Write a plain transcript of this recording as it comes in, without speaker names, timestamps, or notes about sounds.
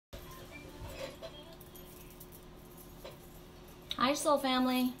Hi, soul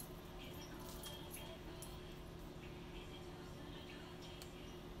family.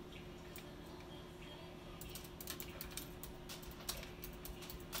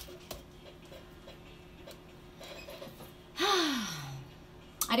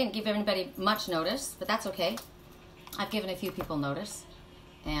 I didn't give anybody much notice, but that's okay. I've given a few people notice.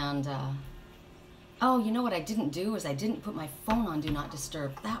 And, oh, you know what I didn't do is I didn't put my phone on Do Not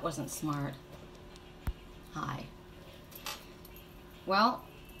Disturb. That wasn't smart. Hi. Well,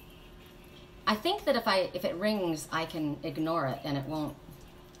 I think that if it rings, I can ignore it and it won't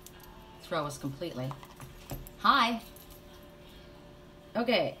throw us completely. Hi.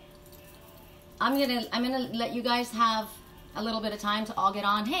 Okay. I'm gonna let you guys have a little bit of time to all get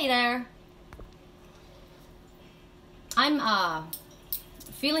on. Hey there. I'm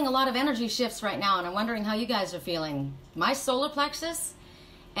feeling a lot of energy shifts right now, and I'm wondering how you guys are feeling. My solar plexus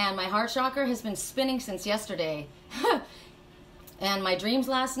and my heart chakra has been spinning since yesterday. And my dreams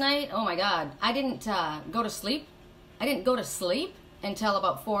last night, oh my God, I didn't go to sleep. I didn't go to sleep until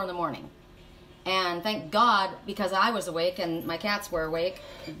about 4 in the morning. And thank God, because I was awake and my cats were awake,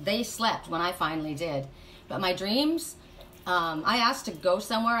 they slept when I finally did. But my dreams, I asked to go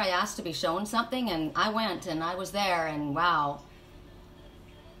somewhere, I asked to be shown something, and I went and I was there, and wow.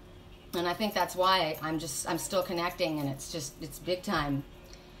 And I think that's why I'm still connecting, and it's big time.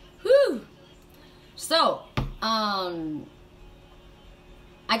 Whew. So,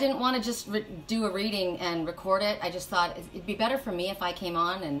 I didn't want to just do a reading and record it. I just thought it'd be better for me if I came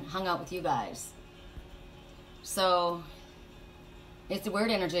on and hung out with you guys. So, it's a weird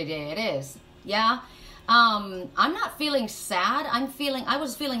energy day. It is. Yeah. I'm not feeling sad. I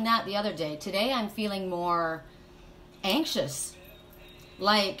was feeling that the other day. Today I'm feeling more anxious.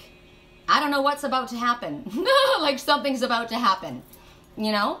 Like, I don't know what's about to happen. Like something's about to happen,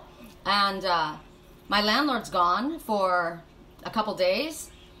 you know? And my landlord's gone for a couple days,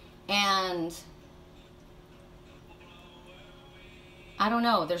 and I don't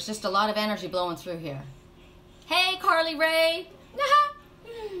know, there's just a lot of energy blowing through here. Hey, Carly Ray.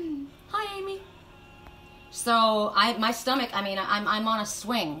 Hi, Amy. So my stomach, I mean, I'm on a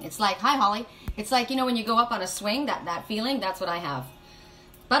swing. It's like, hi, Holly. It's like, you know, when you go up on a swing, that feeling, that's what I have.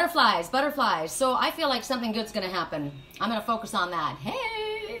 Butterflies, butterflies. So I feel like something good's going to happen. I'm going to focus on that.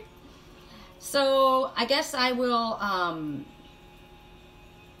 Hey. So I guess I will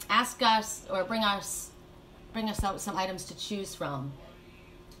ask us, or bring us out some items to choose from.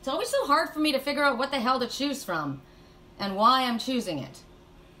 It's always so hard for me to figure out what the hell to choose from and why I'm choosing it.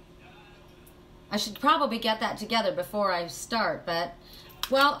 I should probably get that together before I start, but,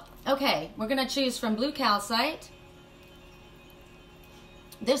 well, okay. We're going to choose from blue calcite.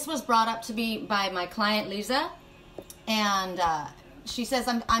 This was brought up to me by my client, Lisa, and she says,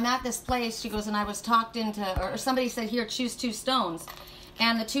 I'm at this place, she goes, and I was talked into, or somebody said, here, choose 2 stones.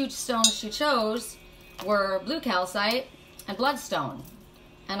 And the 2 stones she chose were blue calcite and bloodstone.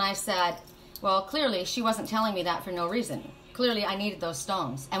 And I said, well, clearly she wasn't telling me that for no reason. Clearly I needed those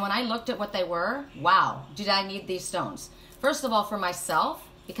stones. And when I looked at what they were, wow, did I need these stones? First of all, for myself,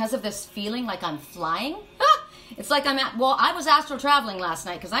 because of this feeling like I'm flying. It's like well, I was astral traveling last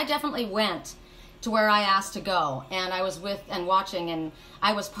night, because I definitely went to where I asked to go. And I was with and watching, and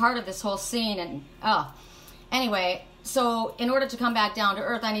I was part of this whole scene. And, anyway, so in order to come back down to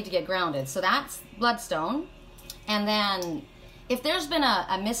earth, I need to get grounded. So that's bloodstone. And then if there's been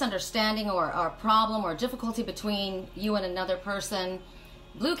a misunderstanding or a problem or difficulty between you and another person,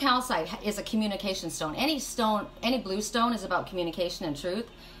 blue calcite is a communication stone. Any blue stone is about communication and truth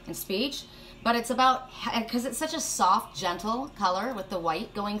and speech, but it's about, because it's such a soft, gentle color with the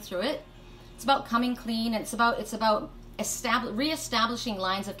white going through it, it's about coming clean, and it's about reestablishing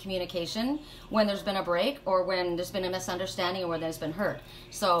lines of communication when there's been a break, or when there's been a misunderstanding, or when there's been hurt.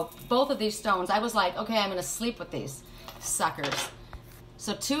 So both of these stones, I was like, okay, I'm going to sleep with these suckers.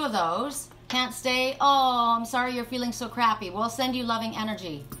 So 2 of those. Can't stay. Oh, I'm sorry you're feeling so crappy. We'll send you loving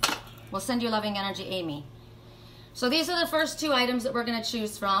energy. We'll send you loving energy, Amy. So these are the first 2 items that we're going to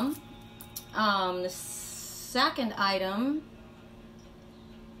choose from. The second item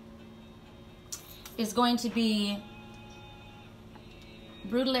is going to be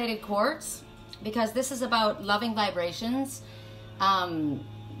Rutilated quartz, because this is about loving vibrations.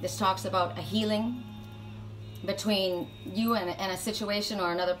 This talks about a healing between you and a situation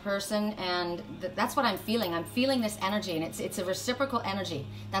or another person, and that's what I'm feeling. I'm feeling this energy, and it's a reciprocal energy.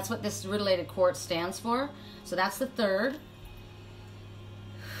 That's what this Rutilated quartz stands for. So that's the third.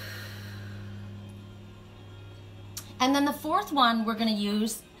 And then the fourth one, we're going to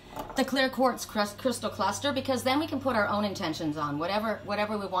use the clear quartz crystal cluster, because then we can put our own intentions on whatever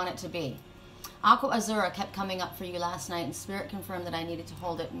we want it to be. Aqua Azura kept coming up for you last night, and Spirit confirmed that I needed to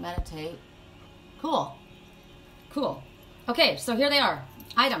hold it and meditate. Cool. Cool. Okay, so here they are.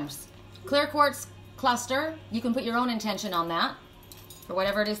 Items. Clear quartz cluster. You can put your own intention on that for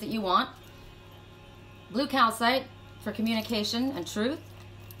whatever it is that you want. Blue calcite for communication and truth.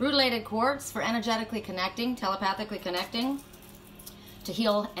 Rutilated quartz for energetically connecting, telepathically connecting to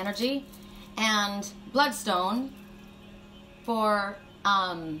heal energy. And bloodstone for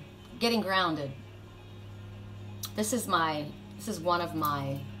getting grounded. This is one of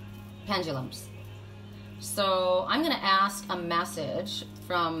my pendulums. So I'm going to ask a message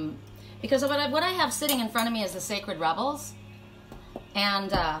from, because what I have sitting in front of me is the Sacred Rebels.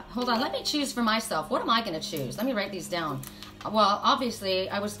 And hold on, let me choose for myself. What am I going to choose? Let me write these down. Well, obviously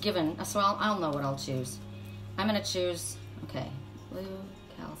I was given, so I'll know what I'll choose. I'm going to choose, okay, blue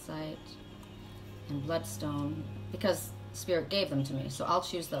calcite and bloodstone, because Spirit gave them to me, so I'll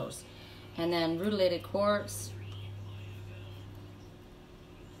choose those. And then rutilated quartz,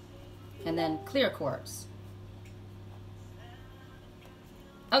 and then clear quartz.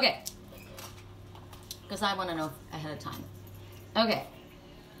 Okay, because I want to know ahead of time. Okay,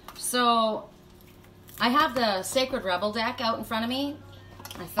 so I have the Sacred Rebel deck out in front of me.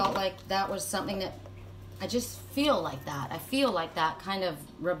 I felt like that was something that I just feel like that. I feel like that kind of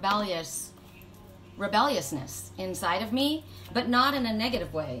rebelliousness inside of me, but not in a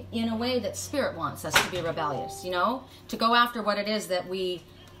negative way, in a way that Spirit wants us to be rebellious, you know, to go after what it is that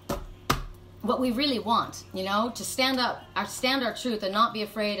what we really want, you know, to stand up, stand our truth and not be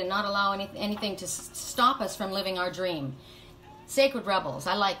afraid and not allow anything to stop us from living our dream. Sacred Rebels,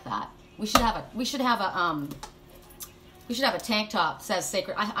 I like that. We should have a tank top that says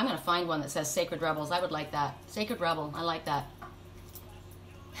Sacred. I'm going to find one that says Sacred Rebels. I would like that. Sacred Rebel, I like that.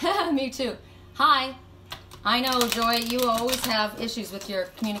 Me too. Hi. I know, Joy, you always have issues with your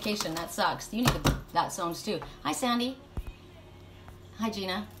communication. That sucks. You need that zones too. Hi, Sandy. Hi,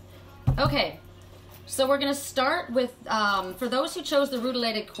 Gina. Okay, so we're going to start with, for those who chose the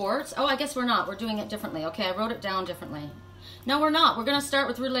rutilated quartz. Oh, I guess we're not. We're doing it differently. Okay, I wrote it down differently. No, we're not. We're going to start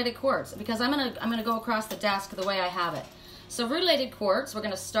with rutilated quartz because I'm going to go across the desk the way I have it. So rutilated quartz, we're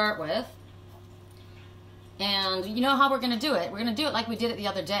going to start with. And you know how we're going to do it. We're going to do it like we did it the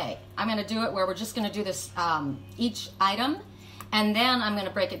other day. I'm going to do it where we're just going to do this each item, and then I'm going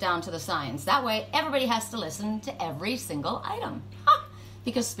to break it down to the signs. That way, everybody has to listen to every single item. Ha!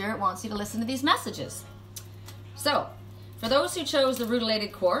 Because Spirit wants you to listen to these messages. So, for those who chose the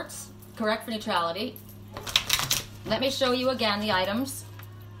rutilated quartz, correct for neutrality, let me show you again the items.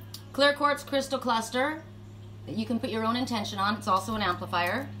 Clear quartz crystal cluster that you can put your own intention on. It's also an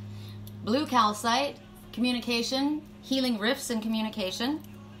amplifier. Blue calcite, communication, healing rifts in communication.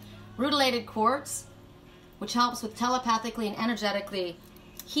 Rutilated quartz, which helps with telepathically and energetically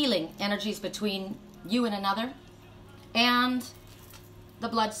healing energies between you and another. And the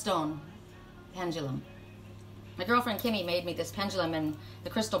bloodstone pendulum. My girlfriend Kimmy made me this pendulum and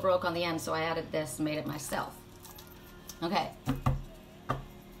the crystal broke on the end, so I added this and made it myself. Okay.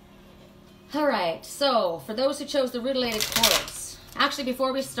 All right, so for those who chose the rutilated quartz, actually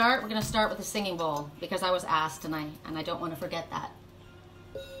before we start, we're going to start with the singing bowl because I was asked and I don't want to forget that.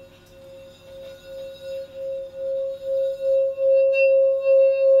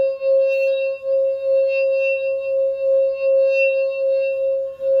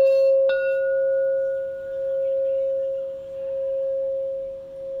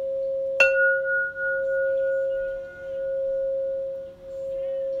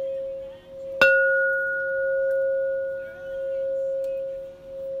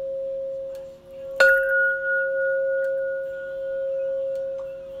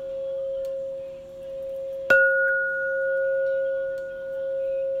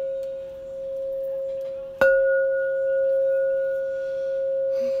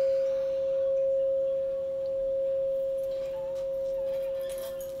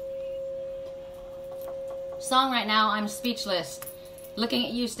 Song right now, I'm speechless. Looking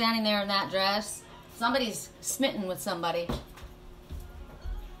at you standing there in that dress. Somebody's smitten with somebody.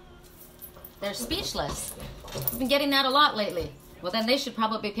 They're speechless. I've been getting that a lot lately. Well, then they should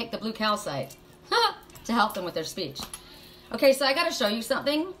probably pick the blue calcite to help them with their speech. Okay, so I gotta show you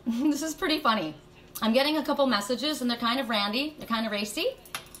something. This is pretty funny. I'm getting a couple messages and they're kind of randy. They're kind of racy.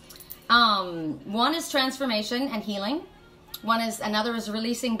 One is transformation and healing. Another is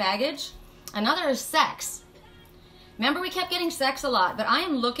releasing baggage. Another is sex. Remember, we kept getting sex a lot, but I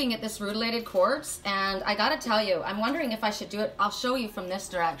am looking at this rutilated quartz, and I gotta tell you, I'm wondering if I should do it. I'll show you from this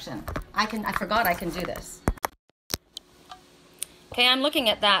direction. I forgot I can do this. Okay, I'm looking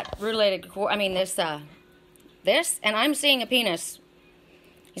at that rutilated quartz, this, and I'm seeing a penis.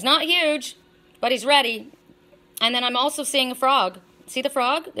 He's not huge, but he's ready. And then I'm also seeing a frog. See the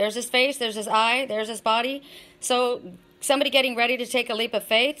frog? There's his face, there's his eye, there's his body. So somebody getting ready to take a leap of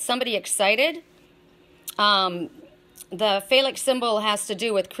faith, somebody excited. The phallic symbol has to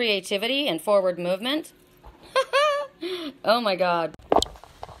do with creativity and forward movement. Oh my God.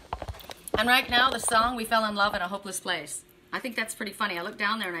 And right now the song, We Fell in Love in a Hopeless Place. I think that's pretty funny. I looked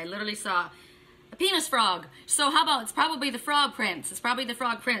down there and I literally saw a penis frog. So how about, it's probably the frog prince. It's probably the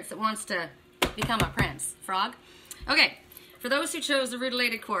frog prince that wants to become a prince. Frog? Okay, for those who chose the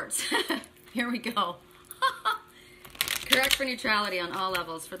Rutilated Quartz, here we go. Correct for neutrality on all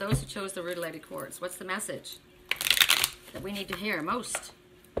levels. For those who chose the Rutilated Quartz, what's the message that we need to hear most?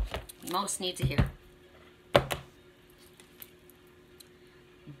 Most need to hear.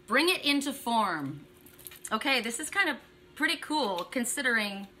 Bring it into form. Okay, this is kind of pretty cool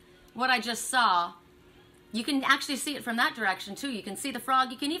considering what I just saw. You can actually see it from that direction too. You can see the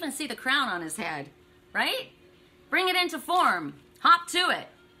frog. You can even see the crown on his head, right? Bring it into form. Hop to it.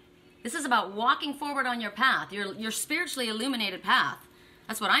 This is about walking forward on your path, your spiritually illuminated path.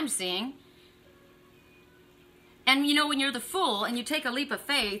 That's what I'm seeing. And you know, when you're the fool and you take a leap of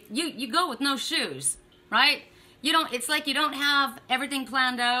faith, you go with no shoes, right? It's like you don't have everything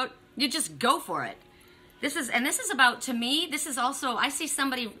planned out. You just go for it. This is about, to me, this is also, I see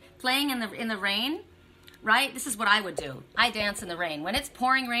somebody playing in the rain, right? This is what I would do. I dance in the rain. When it's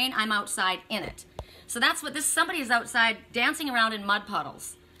pouring rain, I'm outside in it. So that's what somebody is outside dancing around in mud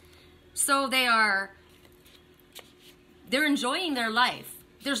puddles. So they're enjoying their life.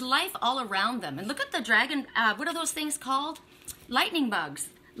 There's life all around them. And look at the dragon, what are those things called? Lightning bugs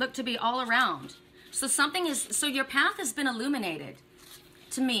look to be all around. So so your path has been illuminated.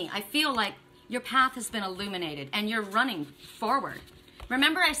 To me, I feel like your path has been illuminated and you're running forward.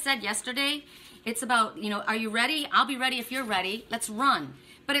 Remember I said yesterday, it's about, are you ready? I'll be ready if you're ready. Let's run.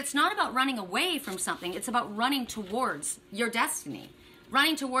 But it's not about running away from something. It's about running towards your destiny.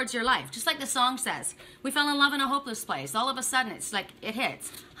 Running towards your life. Just like the song says, we fell in love in a hopeless place. All of a sudden, it's like, it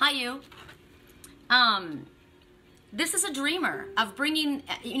hits. Hi, you. This is a dreamer of bringing,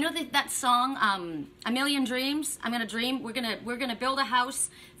 that song, A Million Dreams? I'm going to dream. We're going to build a house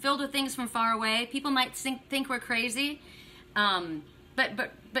filled with things from far away. People might think we're crazy.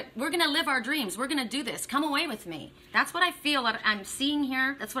 But we're going to live our dreams. We're going to do this. Come away with me. That's what I feel that I'm seeing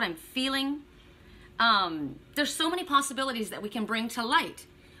here. That's what I'm feeling. There's so many possibilities that we can bring to light.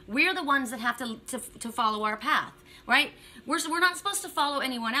 We're the ones that have to follow our path, right? We're not supposed to follow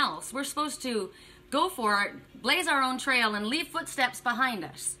anyone else. We're supposed to go for it, blaze our own trail, and leave footsteps behind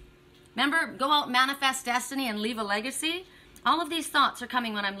us. Remember, go out, manifest destiny, and leave a legacy. All of these thoughts are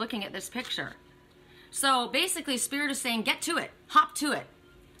coming when I'm looking at this picture. So basically, Spirit is saying, get to it, hop to it,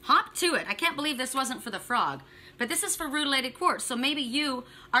 hop to it. I can't believe this wasn't for the frog. But this is for Rutilated Quartz, so maybe you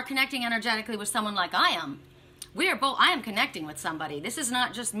are connecting energetically with someone like I am. I am connecting with somebody. This is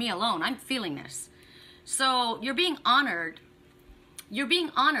not just me alone. I'm feeling this. So you're being honored. You're being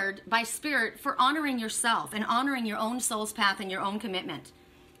honored by Spirit for honoring yourself and honoring your own soul's path and your own commitment.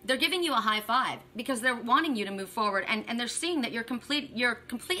 They're giving you a high five because they're wanting you to move forward, and they're seeing that you're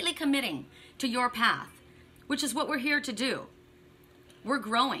completely committing to your path, which is what we're here to do. We're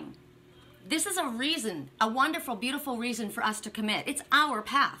growing. This is a reason, a wonderful, beautiful reason for us to commit. It's our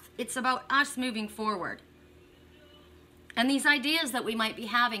path. It's about us moving forward. And these ideas that we might be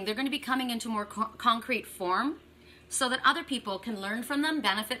having, they're going to be coming into more concrete form so that other people can learn from them,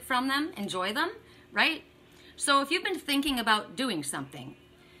 benefit from them, enjoy them, right? So if you've been thinking about doing something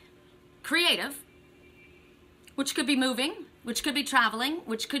creative, which could be moving, which could be traveling,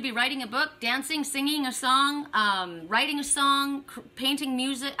 which could be writing a book, dancing, singing a song, writing a song, painting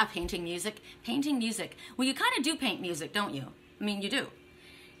music. Well, you kind of do paint music, don't you? I mean, you do.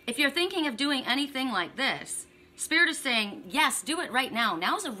 If you're thinking of doing anything like this, Spirit is saying, yes, do it right now.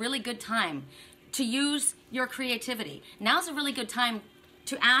 Now is a really good time to use your creativity. Now is a really good time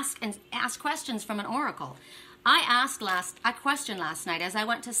to ask questions from an oracle. I asked a question last night as I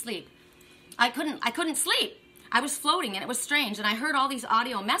went to sleep. I couldn't sleep. I was floating and it was strange, and I heard all these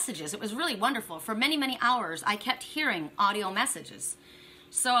audio messages. It was really wonderful. For many, many hours, I kept hearing audio messages.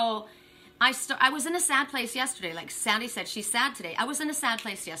 So I was in a sad place yesterday. Like Sandy said, she's sad today. I was in a sad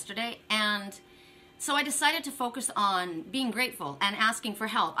place yesterday, and so I decided to focus on being grateful and asking for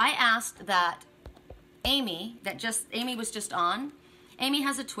help. I asked that Amy was just on. Amy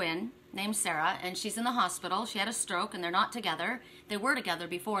has a twin named Sarah, and she's in the hospital. She had a stroke, and they're not together. They were together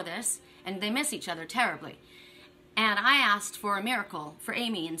before this, and they miss each other terribly. And I asked for a miracle for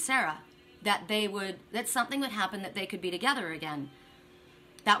Amy and Sarah, that something would happen, that they could be together again.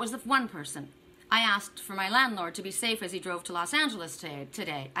 That was the one person. I asked for my landlord to be safe as he drove to Los Angeles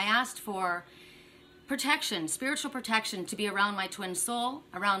today. I asked for protection, spiritual protection, to be around my twin soul,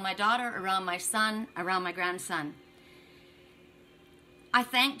 around my daughter, around my son, around my grandson. I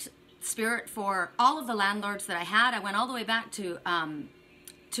thanked Spirit for all of the landlords that I had. I went all the way back to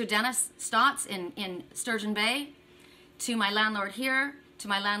Dennis Stotts in Sturgeon Bay, to my landlord here, to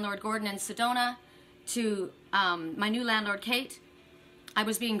my landlord Gordon in Sedona, to my new landlord Kate. I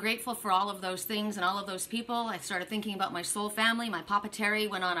was being grateful for all of those things and all of those people. I started thinking about my soul family. My Papa Terry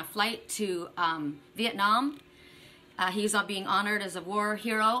went on a flight to Vietnam. He's being honored as a war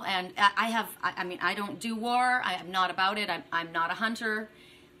hero, and I mean, I don't do war. I am not about it. I'm not a hunter.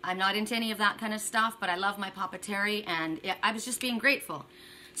 I'm not into any of that kind of stuff, but I love my Papa Terry, and I was just being grateful.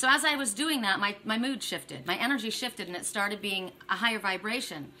 So as I was doing that, my mood shifted, my energy shifted, and it started being a higher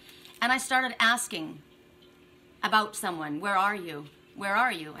vibration. And I started asking about someone. Where are you? Where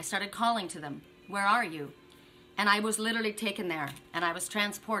are you? I started calling to them. Where are you? And I was literally taken there, and I was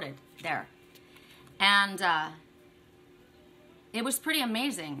transported there. And it was pretty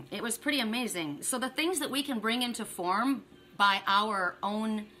amazing. It was pretty amazing. So the things that we can bring into form by our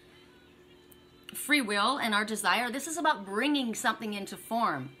own free will and our desire, this is about bringing something into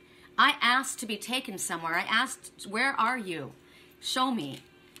form. I asked to be taken somewhere. I asked, where are you? Show me.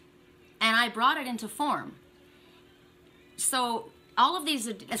 And I brought it into form. So all of these,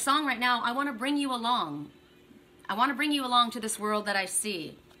 a song right now, I want to bring you along. I want to bring you along to this world that I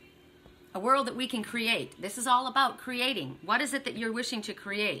see. A world that we can create. This is all about creating. What is it that you're wishing to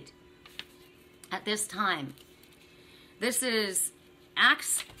create at this time? This is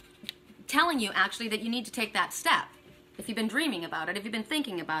telling you actually that you need to take that step. If you've been dreaming about it, if you've been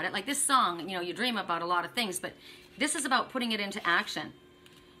thinking about it, like this song, you know, you dream about a lot of things, but this is about putting it into action.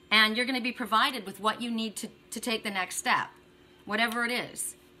 And you're going to be provided with what you need to take the next step, whatever it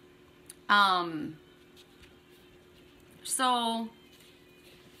is.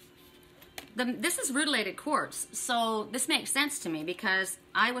 This is Rutilated quartz, so this makes sense to me because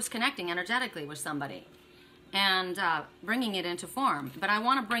I was connecting energetically with somebody and bringing it into form. But I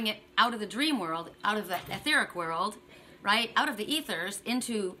want to bring it out of the dream world, out of the etheric world, right, out of the ethers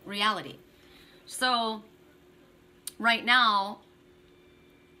into reality. So right now,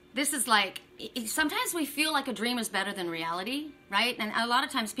 this is like, sometimes we feel like a dream is better than reality, right? And a lot of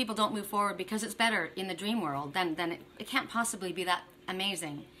times people don't move forward because it's better in the dream world than it can't possibly be that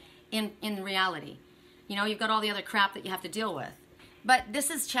amazing in reality. You know, you've got all the other crap that you have to deal with. But this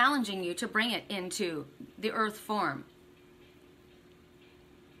is challenging you to bring it into the earth form.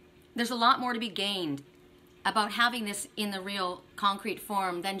 There's a lot more to be gained about having this in the real concrete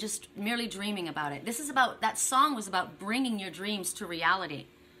form than just merely dreaming about it. This is about, that song was about bringing your dreams to reality.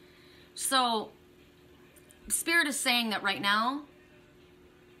 So Spirit is saying that right now,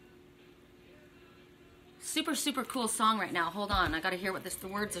 super, super cool song right now. Hold on, I gotta hear what the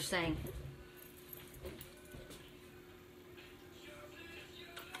words are saying.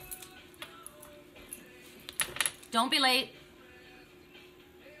 Don't be late.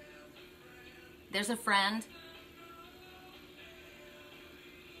 There's a friend.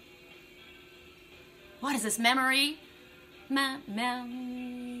 What is this, memory? Memory.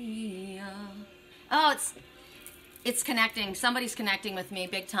 Oh, it's connecting. Somebody's connecting with me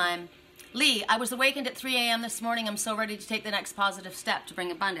big time. Lee, I was awakened at 3 a.m. this morning. I'm so ready to take the next positive step to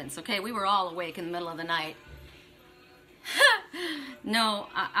bring abundance. Okay, we were all awake in the middle of the night. No,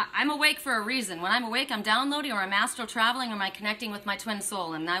 I'm awake for a reason. When I'm awake, I'm downloading, or I'm astral traveling, or I'm connecting with my twin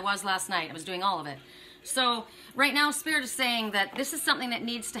soul, and I was last night. I was doing all of it. So right now, Spirit is saying that this is something that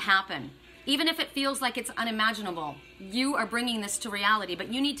needs to happen. Even if it feels like it's unimaginable, you are bringing this to reality,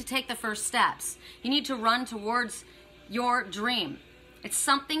 but you need to take the first steps. You need to run towards your dream. It's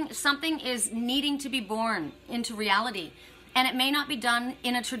something is needing to be born into reality, and it may not be done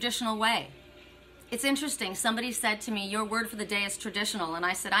in a traditional way. It's interesting. Somebody said to me, your word for the day is traditional. And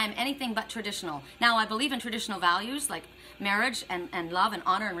I said, I am anything but traditional. Now, I believe in traditional values like marriage and love and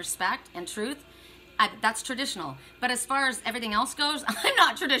honor and respect and truth. That's traditional. But as far as everything else goes, I'm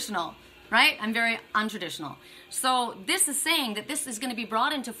not traditional, right? I'm very untraditional. So this is saying that this is going to be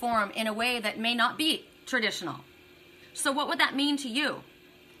brought into form in a way that may not be traditional. So what would that mean to you?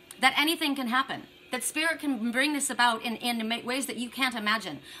 That anything can happen. That Spirit can bring this about in ways that you can't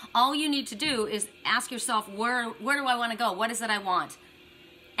imagine. All you need to do is ask yourself, where do I want to go? What is it I want?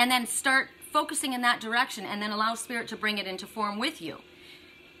 And then start focusing in that direction, and then allow Spirit to bring it into form with you.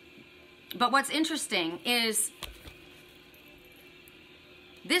 But what's interesting is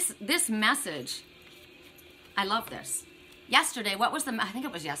this message. I love this. Yesterday, I think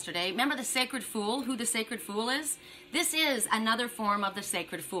it was yesterday. Remember the Sacred Fool, who the Sacred Fool is? This is another form of the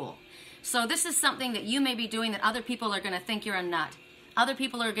Sacred Fool. So this is something that you may be doing that other people are going to think you're a nut. Other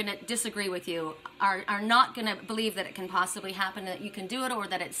people are going to disagree with you, are not going to believe that it can possibly happen, that you can do it, or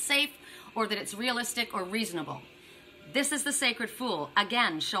that it's safe, or that it's realistic or reasonable. This is the Sacred Fool,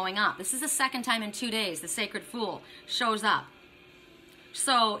 again, showing up. This is the second time in 2 days the Sacred Fool shows up.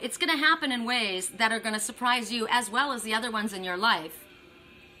 So it's going to happen in ways that are going to surprise you as well as the other ones in your life.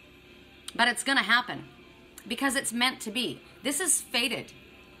 But it's going to happen because it's meant to be. This is fated.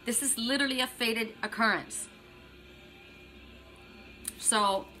 This is literally a fated occurrence.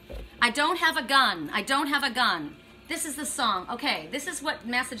 So, I don't have a gun. I don't have a gun. This is the song. Okay, this is what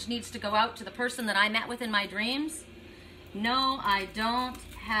message needs to go out to the person that I met with in my dreams. No, I don't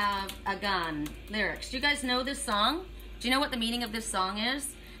have a gun. Lyrics. Do you guys know this song? Do you know what the meaning of this song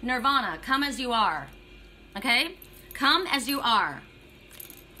is? Nirvana, come as you are. Okay? Come as you are.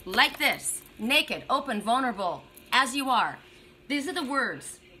 Like this. Naked, open, vulnerable, as you are. These are the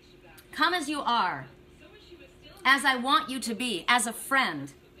words. Come as you are. As I want you to be. As a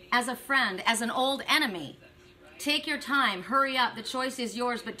friend. As a friend. As an old enemy. Take your time. Hurry up. The choice is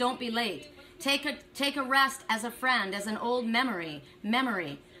yours, but don't be late. Take a rest as a friend. As an old memory.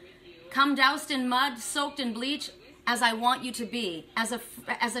 Come doused in mud, soaked in bleach, as I want you to be. As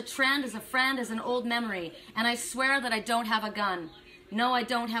a trend, as a friend, as an old memory. And I swear that I don't have a gun. No, I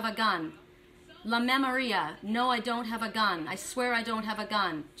don't have a gun. La memoria. No, I don't have a gun. I swear I don't have a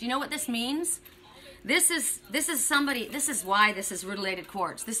gun. Do you know what this means? This is why this is Rutilated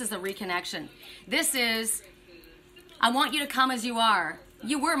Quartz. This is the reconnection. This is, I want you to come as you are.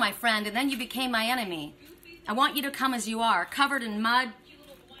 You were my friend, and then you became my enemy. I want you to come as you are, covered in mud,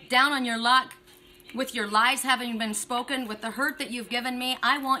 down on your luck, with your lies having been spoken, with the hurt that you've given me.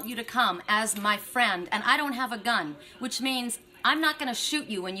 I want you to come as my friend, and I don't have a gun, which means I'm not going to shoot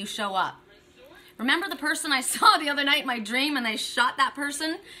you when you show up. Remember the person I saw the other night in my dream and they shot that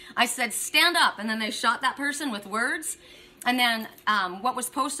person? I said, stand up, and then they shot that person with words. And then what was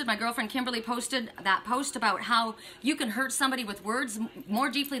posted, my girlfriend Kimberly posted that post about how you can hurt somebody with words more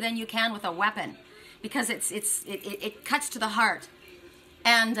deeply than you can with a weapon, because it cuts to the heart.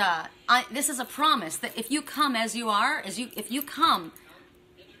 And this is a promise that if you come as you are, if you come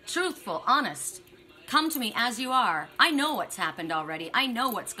truthful, honest, come to me as you are. I know what's happened already. I know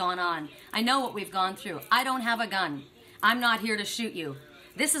what's gone on. I know what we've gone through. I don't have a gun. I'm not here to shoot you.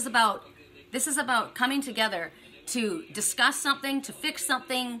 This is about coming together to discuss something, to fix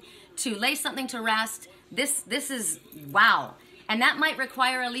something, to lay something to rest. This is wow. And that might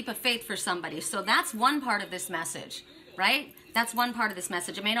require a leap of faith for somebody. So that's one part of this message, right? That's one part of this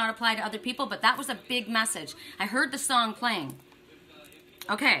message. It may not apply to other people, but that was a big message. I heard the song playing.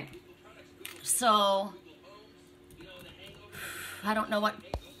 Okay. So, I don't know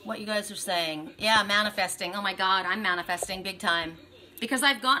what you guys are saying. Yeah, manifesting. Oh my God, I'm manifesting big time. Because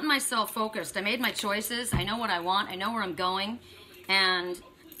I've gotten myself focused. I made my choices. I know what I want. I know where I'm going. And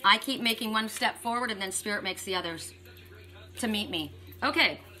I keep making one step forward, and then Spirit makes the others to meet me.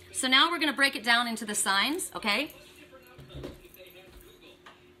 Okay, so now we're going to break it down into the signs, okay?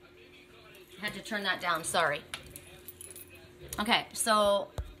 I had to turn that down, sorry. Okay, so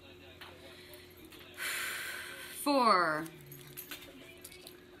 4.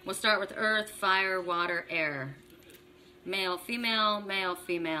 We'll start with earth, fire, water, air. Male, female, male,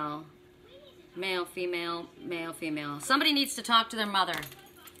 female. Male, female, male, female. Somebody needs to talk to their mother.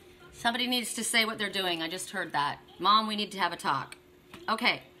 Somebody needs to say what they're doing. I just heard that. Mom, we need to have a talk.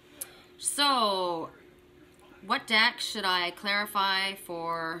 Okay, so what deck should I clarify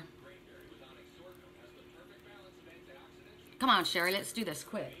for? Come on, Sherry, let's do this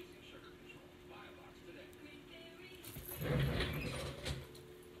quick.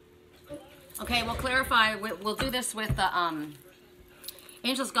 Okay, we'll clarify. We'll do this with the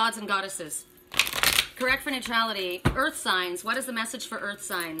angels, gods, and goddesses. Correct for neutrality. Earth signs. What is the message for earth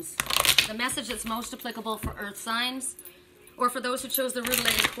signs? The message that's most applicable for earth signs, or for those who chose the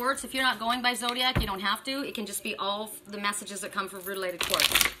Rutilated Quartz. If you're not going by zodiac, you don't have to. It can just be all the messages that come from Rutilated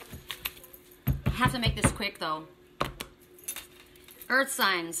Quartz. I have to make this quick, though. Earth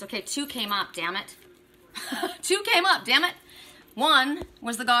signs. Okay, 2 came up, damn it. 2 came up, damn it. 1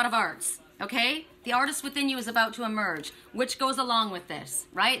 was the God of Arts. Okay? The artist within you is about to emerge, which goes along with this,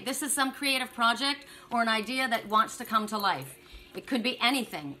 right? This is some creative project or an idea that wants to come to life. It could be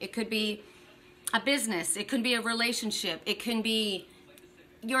anything. It could be a business. It could be a relationship. It can be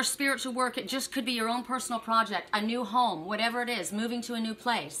your spiritual work. It just could be your own personal project, a new home, whatever it is, moving to a new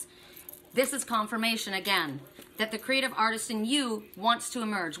place. This is confirmation again that the creative artist in you wants to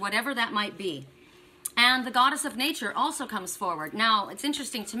emerge, whatever that might be. And the goddess of nature also comes forward. Now, it's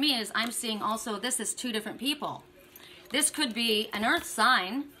interesting to me is I'm seeing also this is 2 different people. This could be an earth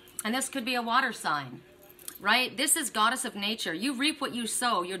sign, and this could be a water sign. right? This is goddess of nature. You reap what you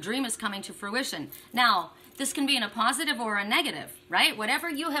sow. Your dream is coming to fruition. Now, this can be in a positive or a negative, right? Whatever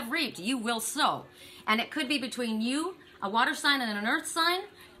you have reaped, you will sow. And it could be between you, a water sign, and an earth sign,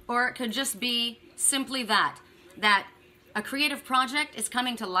 or it could just be simply that a creative project is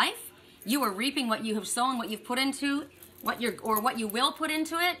coming to life. You are reaping what you have sown, what you've put into, what you will put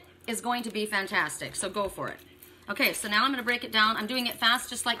into it is going to be fantastic. So go for it. Okay, so now I'm going to break it down. I'm doing it fast,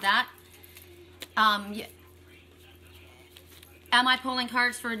 just like that. Am I pulling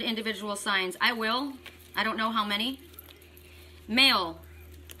cards for individual signs? I will. I don't know how many. Male,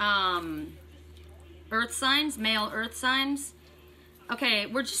 earth signs, male earth signs. Okay,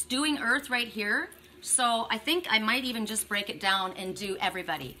 we're just doing earth right here. So I think I might even just break it down and do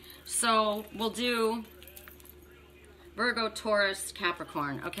everybody. So we'll do Virgo, Taurus,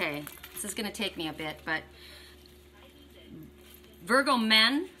 Capricorn. Okay, this is going to take me a bit, but Virgo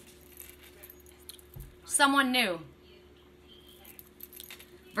men, someone new.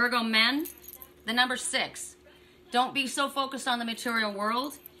 Virgo men, the number 6. Don't be so focused on the material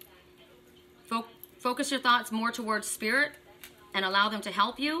world. Focus your thoughts more towards spirit and allow them to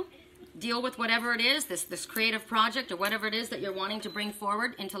help you deal with whatever it is, this creative project or whatever it is that you're wanting to bring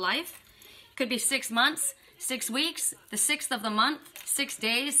forward into life. Could be 6 months, 6 weeks, the 6th of the month, 6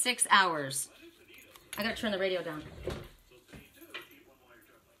 days, 6 hours. I gotta turn the radio down.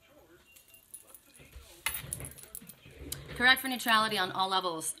 Correct for neutrality on all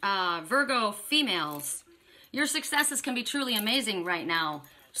levels. Virgo females, your successes can be truly amazing right now.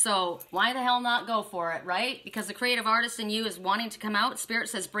 So why the hell not go for it, right? Because the creative artist in you is wanting to come out. Spirit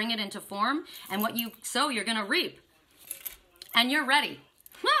says bring it into form. And what you sow, you're going to reap. And you're ready.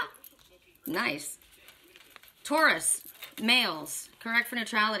 Nice. Taurus males, correct for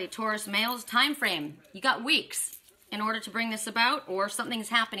neutrality. Taurus males, time frame. You got weeks in order to bring this about, or something's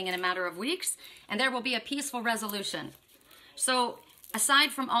happening in a matter of weeks. And there will be a peaceful resolution. So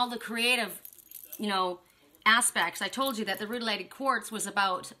aside from all the creative, aspects, I told you that the Rutilated Quartz was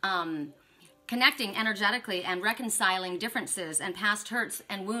about connecting energetically and reconciling differences and past hurts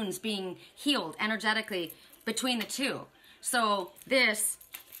and wounds being healed energetically between the two. So this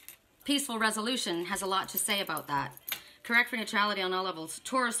peaceful resolution has a lot to say about that. Correct for neutrality on all levels.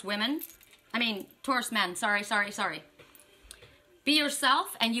 Taurus men, sorry. Be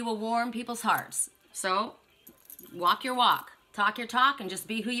yourself and you will warm people's hearts. So walk your walk, talk your talk, and just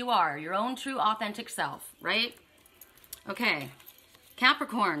be who you are, your own true authentic self, right? Okay.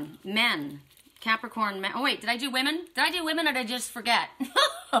 Capricorn men. Oh wait, did I do women? Did I do women or did I just forget?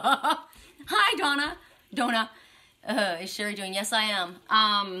 Hi, Donna. Is Sherry doing? Yes, I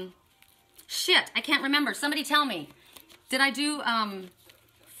am. Shit, I can't remember. Somebody tell me. Did I do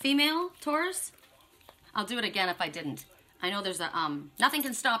female Taurus? I'll do it again if I didn't. I know there's a nothing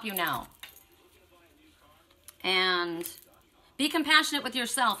can stop you now. And be compassionate with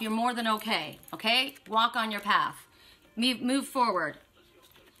yourself. You're more than okay. Okay? Walk on your path. Move forward.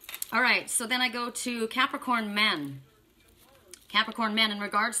 All right. So then I go to Capricorn men. Capricorn men, in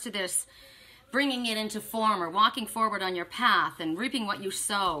regards to this, bringing it into form or walking forward on your path and reaping what you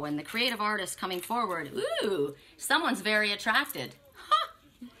sow, and the creative artist coming forward. Ooh, someone's very attracted.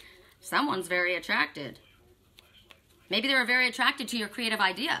 Huh. Someone's very attracted. Maybe they're very attracted to your creative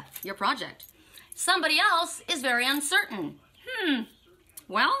idea, your project. Somebody else is very uncertain.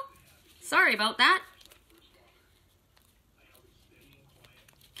 Well, sorry about that.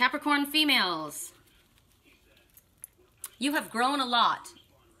 Capricorn females, you have grown a lot.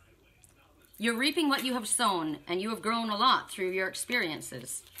 You're reaping what you have sown, and you have grown a lot through your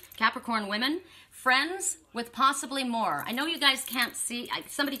experiences. Capricorn women, friends with possibly more. I know you guys can't see.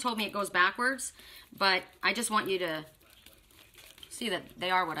 Somebody told me it goes backwards, but I just want you to see that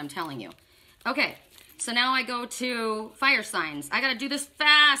they are what I'm telling you. Okay, so now I go to fire signs. I gotta do this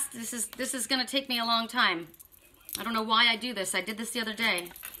fast. This is gonna take me a long time. I don't know why I do this. I did this the other day.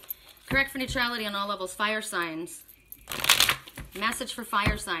 Correct for neutrality on all levels, fire signs. Message for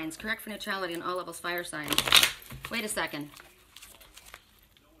fire signs. Correct for neutrality on all levels, fire signs. Wait a second.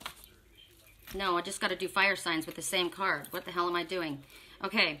 No, I just got to do fire signs with the same card. What the hell am I doing?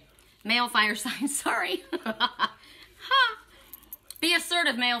 Okay, male fire signs. Sorry. Be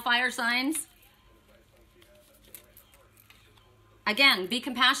assertive, male fire signs. Again, be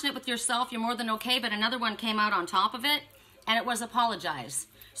compassionate with yourself. You're more than okay, but another one came out on top of it, and it was apologize.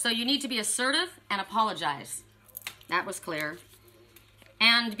 So you need to be assertive and apologize. That was clear.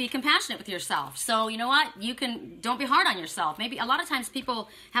 And be compassionate with yourself. So you know what? Don't be hard on yourself. Maybe a lot of times people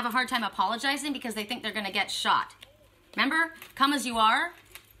have a hard time apologizing because they think they're going to get shot. Remember, come as you are.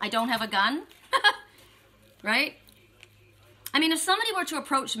 I don't have a gun. Right? I mean, if somebody were to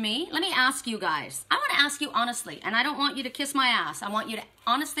approach me, let me ask you guys. I want to ask you honestly, and I don't want you to kiss my ass. I want you to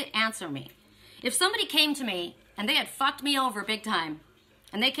honestly answer me. If somebody came to me and they had fucked me over big time,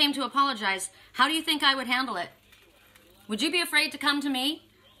 and they came to apologize, how do you think I would handle it? Would you be afraid to come to me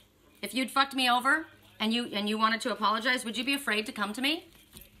if you'd fucked me over and you wanted to apologize? Would you be afraid to come to me?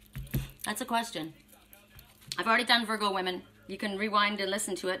 That's a question. I've already done Virgo women. You can rewind and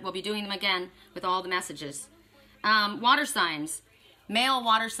listen to it. We'll be doing them again with all the messages. Water signs, male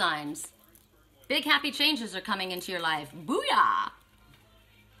water signs. Big happy changes are coming into your life. Booyah!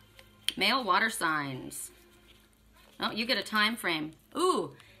 Male water signs. Oh, you get a time frame.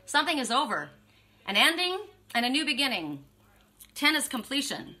 Ooh, something is over. An ending and a new beginning. 10 is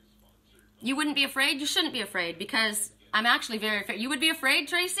completion. You wouldn't be afraid? You shouldn't be afraid because I'm actually very afraid. You would be afraid,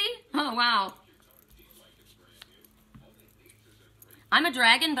 Tracy? Oh, wow. I'm a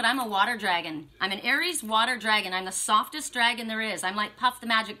dragon, but I'm a water dragon. I'm an Aries water dragon. I'm the softest dragon there is. I'm like Puff the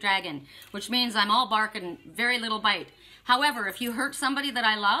Magic Dragon, which means I'm all bark and very little bite. However, if you hurt somebody that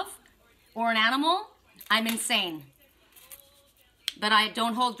I love or an animal, I'm insane. But I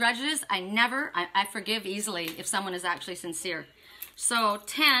don't hold grudges. I forgive easily if someone is actually sincere. So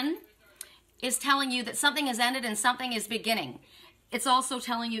 10 is telling you that something has ended and something is beginning. It's also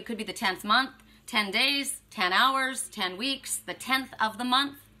telling you it could be the 10th month, 10 days, 10 hours, 10 weeks, the 10th of the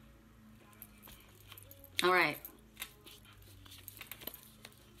month. All right.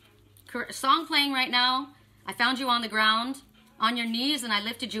 Song playing right now. I found you on the ground, on your knees, and I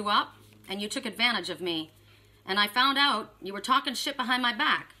lifted you up, and you took advantage of me. And I found out you were talking shit behind my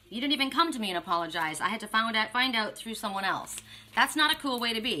back. You didn't even come to me and apologize. I had to find out through someone else. That's not a cool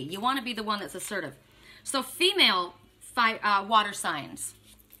way to be. You want to be the one that's assertive. So female water signs.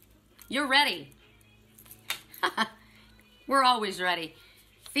 You're ready. We're always ready.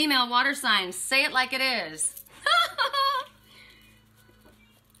 Female water signs, say it like it is.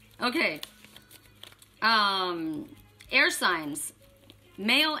 Okay. Air signs.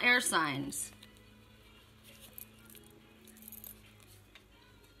 Male air signs.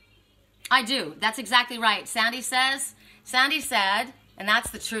 I do. That's exactly right. Sandy said, and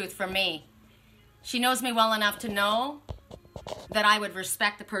that's the truth for me. She knows me well enough to know that I would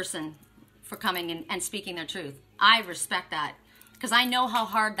respect the person for coming and speaking their truth. I respect that because I know how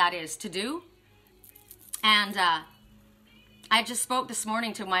hard that is to do. And I just spoke this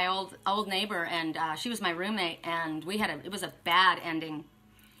morning to my old neighbor, and she was my roommate, and it was a bad ending.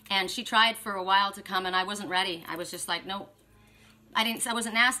 And she tried for a while to come, and I wasn't ready. I was just like, nope. I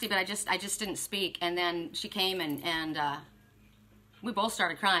wasn't nasty, but I just didn't speak. And then she came and we both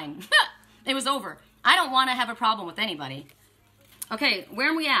started crying. It was over. I don't want to have a problem with anybody. Okay,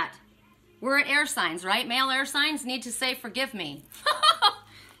 where are we at? We're at air signs, right? Male air signs need to say, forgive me.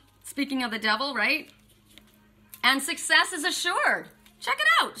 Speaking of the devil, right? And success is assured. Check it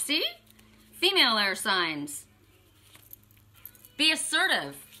out, see? Female air signs. Be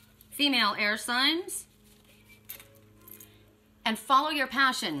assertive. Female air signs. And follow your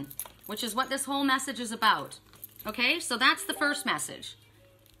passion, which is what this whole message is about. Okay, so that's the first message.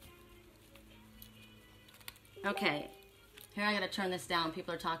 Okay, here I gotta turn this down.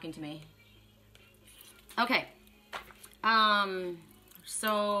 People are talking to me. Okay,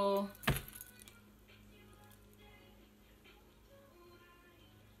 so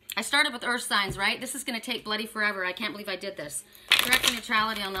I started with earth signs, right? This is gonna take bloody forever. I can't believe I did this. Direct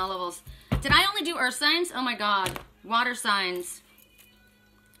neutrality on all levels. Did I only do earth signs? Oh my God. Water signs.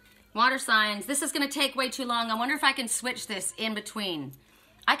 Water signs. This is going to take way too long. I wonder if I can switch this in between.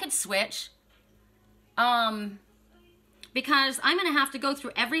 I could switch. Because I'm going to have to go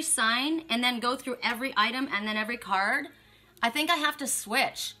through every sign and then go through every item and then every card. I think I have to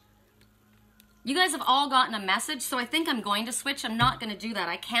switch. You guys have all gotten a message, so I think I'm going to switch. I'm not going to do that.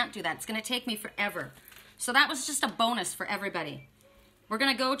 I can't do that. It's going to take me forever. So that was just a bonus for everybody. We're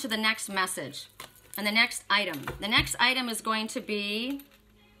going to go to the next message. And the next item. The next item is going to be,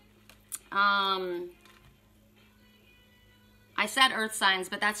 I said earth signs,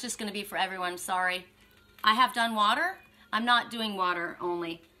 but that's just going to be for everyone. Sorry. I have done water. I'm not doing water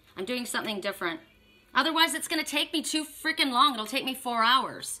only. I'm doing something different. Otherwise, it's going to take me too freaking long. It'll take me 4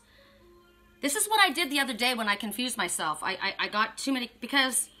 hours. This is what I did the other day when I confused myself. I got too many,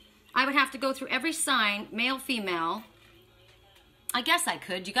 because I would have to go through every sign, male, female. I guess I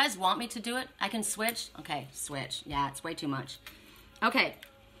could. Do you guys want me to do it? I can switch? Okay, switch. Yeah, it's way too much. Okay,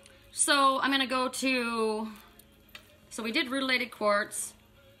 so I'm going to go to, so we did Rutilated Quartz.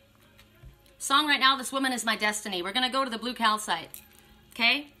 Song right now, This Woman Is My Destiny. We're going to go to the blue calcite.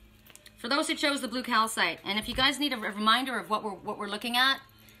 Okay? For those who chose the blue calcite, and if you guys need a reminder of what we're looking at,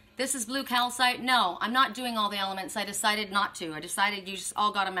 This is blue calcite. No, I'm not doing all the elements. I decided not to. I decided you just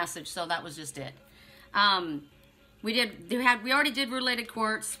all got a message, so that was just it. We already did Rutilated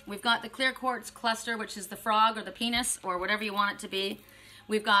quartz. We've got the clear quartz cluster, which is the frog or the penis or whatever you want it to be.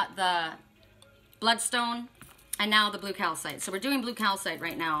 We've got the bloodstone and now the blue calcite. So we're doing blue calcite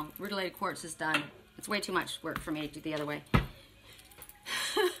right now. Rutilated quartz is done. It's way too much work for me to do the other way.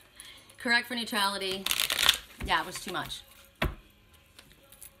 Correct for neutrality. Yeah, it was too much.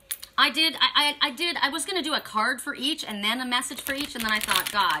 I was going to do a card for each and then a message for each, and then I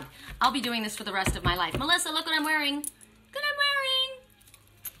thought, God, I'll be doing this for the rest of my life. Melissa, look what I'm wearing. Look what I'm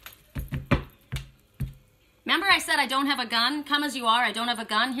wearing. Remember I said I don't have a gun? Come as you are, I don't have a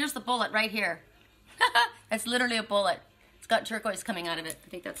gun. Here's the bullet right here. It's literally a bullet. It's got turquoise coming out of it. I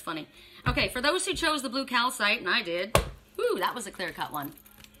think that's funny. Okay, for those who chose the blue calcite, and I did, woo, that was a clear-cut one.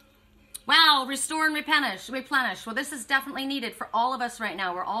 Wow, restore and replenish. Well, this is definitely needed for all of us right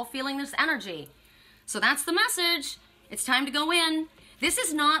now. We're all feeling this energy. So that's the message. It's time to go in. This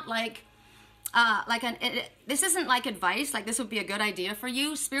is not like, this isn't like advice, like this would be a good idea for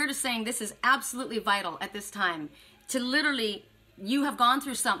you. Spirit is saying this is absolutely vital at this time to literally, you have gone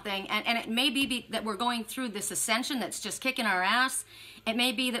through something, and it may be that we're going through this ascension that's just kicking our ass. It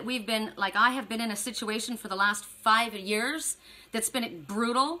may be that we've been, like I have been in a situation for the last 5 years that's been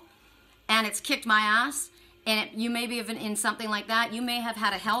brutal, and it's kicked my ass, and you may be in something like that. You may have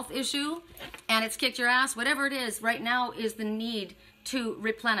had a health issue, and it's kicked your ass. Whatever it is, right now is the need to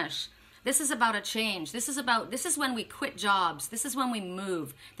replenish. This is about a change. This is when we quit jobs. This is when we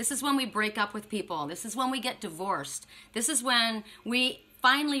move. This is when we break up with people. This is when we get divorced. This is when we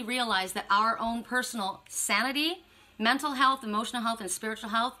finally realize that our own personal sanity, mental health, emotional health, and spiritual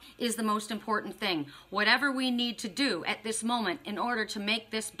health is the most important thing. Whatever we need to do at this moment in order to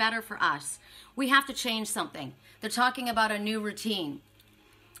make this better for us, we have to change something. They're talking about a new routine.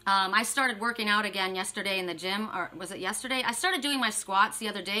 I started working out again yesterday in the gym, or was it yesterday? I started doing my squats the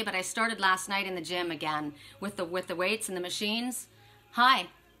other day, but I started last night in the gym again with the weights and the machines. Hi.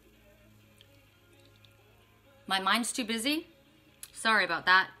 My mind's too busy. Sorry about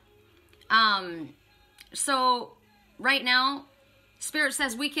that. So right now, Spirit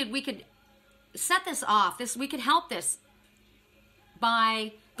says we could set this off. We could help this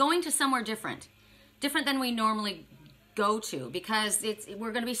by going to somewhere different than we normally go to, because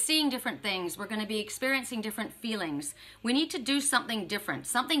we're going to be seeing different things. We're going to be experiencing different feelings. We need to do something different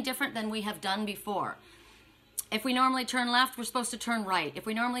than we have done before. If we normally turn left, we're supposed to turn right. If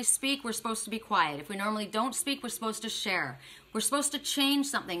we normally speak, we're supposed to be quiet. If we normally don't speak, we're supposed to share. We're supposed to change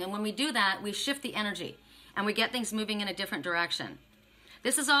something, and when we do that, we shift the energy and we get things moving in a different direction.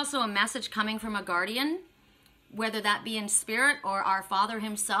 This is also a message coming from a guardian, whether that be in spirit or our Father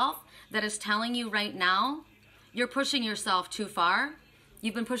himself, that is telling you right now, you're pushing yourself too far.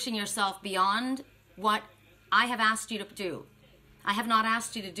 You've been pushing yourself beyond what I have asked you to do. I have not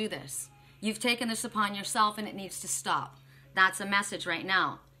asked you to do this. You've taken this upon yourself, and it needs to stop. That's a message right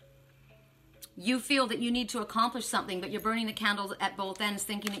now. You feel that you need to accomplish something, but you're burning the candles at both ends,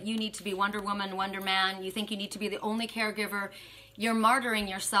 thinking that you need to be Wonder Woman, Wonder Man. You think you need to be the only caregiver. You're martyring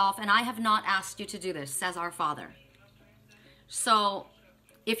yourself, and I have not asked you to do this, says our Father. So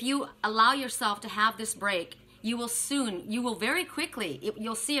if you allow yourself to have this break, you will very quickly,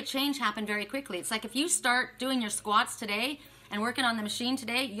 you'll see a change happen very quickly. It's like if you start doing your squats today and working on the machine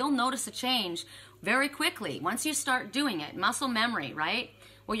today, you'll notice a change very quickly. Once you start doing it, muscle memory, right?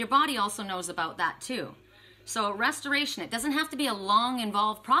 Well, your body also knows about that too. So restoration, it doesn't have to be a long,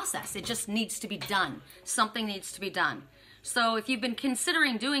 involved process. It just needs to be done. Something needs to be done. So if you've been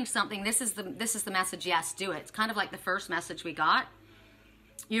considering doing something, this is the message, yes, do it. It's kind of like the first message we got.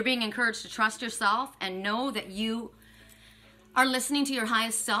 You're being encouraged to trust yourself and know that you are listening to your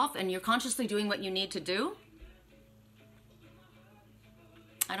highest self and you're consciously doing what you need to do.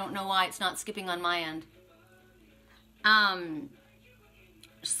 I don't know why it's not skipping on my end.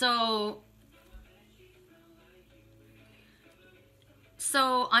 So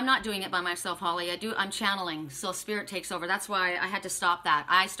I'm not doing it by myself, Holly. I'm channeling, so Spirit takes over. That's why I had to stop that.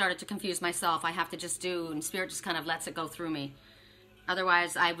 I started to confuse myself. I have to just do, and Spirit just kind of lets it go through me.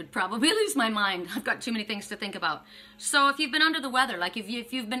 Otherwise, I would probably lose my mind. I've got too many things to think about. So if you've been under the weather, like if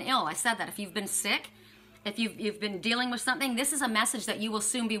you've been ill, I said that. If you've been sick, if you've been dealing with something, this is a message that you will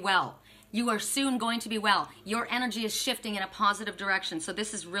soon be well. You are soon going to be well. Your energy is shifting in a positive direction. So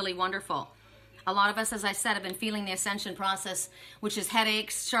this is really wonderful. A lot of us, as I said, have been feeling the ascension process, which is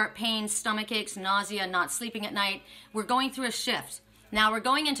headaches, sharp pains, stomach aches, nausea, not sleeping at night. We're going through a shift. Now, we're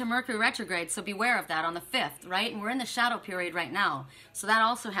going into Mercury retrograde, so beware of that on the 5th, right? And we're in the shadow period right now. So that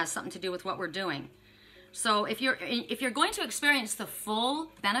also has something to do with what we're doing. So if you're going to experience the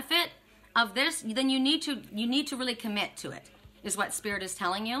full benefit of this, then you need to really commit to it, is what Spirit is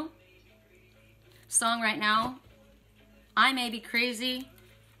telling you. Song right now, I may be crazy.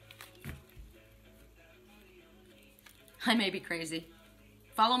 I may be crazy.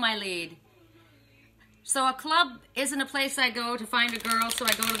 Follow my lead. So a club isn't a place I go to find a girl, so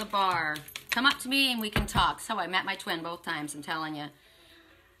I go to the bar. Come up to me and we can talk. That's how I met my twin both times, I'm telling you.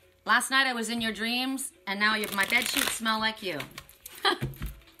 Last night I was in your dreams, and now my bed sheets smell like you.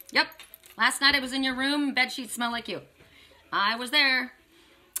 Yep. Last night I was in your room, bed sheets smell like you. I was there.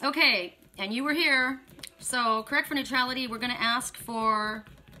 Okay, and you were here. So, correct for neutrality, we're going to ask for,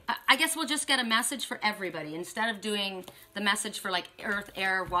 I guess we'll just get a message for everybody instead of doing the message for like earth,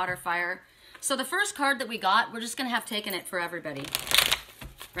 air, water, fire. So the first card that we got, we're just going to have taken it for everybody.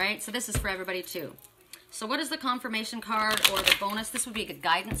 Right? So this is for everybody too. So what is the confirmation card or the bonus? This would be a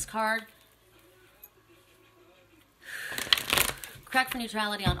guidance card. Correct for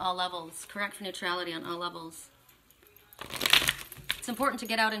neutrality on all levels. Correct for neutrality on all levels. It's important to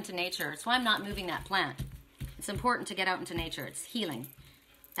get out into nature. That's why I'm not moving that plant. It's important to get out into nature. It's healing.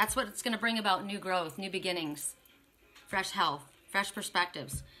 That's what it's going to bring about: new growth, new beginnings, fresh health, fresh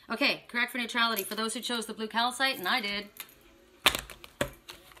perspectives. Okay, correct for neutrality for those who chose the blue calcite, and I did.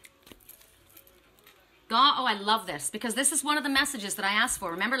 God, oh, I love this, because this is one of the messages that I asked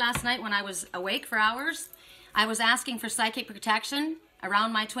for. Remember last night when I was awake for hours? I was asking for psychic protection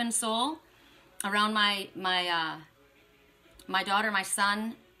around my twin soul, around my daughter, my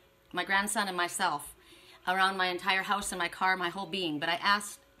son, my grandson, and myself, around my entire house and my car, my whole being. But I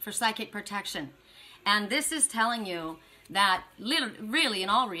asked for psychic protection. And this is telling you that really, in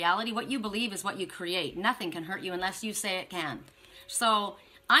all reality, what you believe is what you create. Nothing can hurt you unless you say it can. So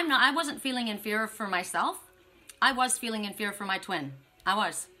I wasn't feeling in fear for myself. I was feeling in fear for my twin. I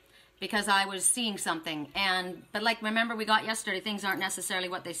was. Because I was seeing something. But like, remember we got yesterday, things aren't necessarily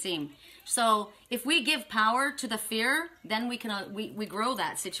what they seem. So if we give power to the fear, then we can we grow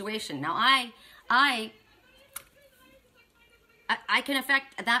that situation. Now I can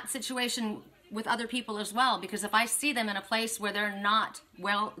affect that situation with other people as well, because if I see them in a place where they're not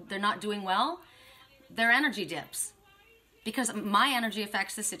doing well, their energy dips. Because my energy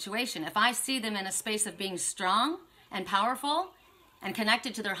affects the situation. If I see them in a space of being strong and powerful and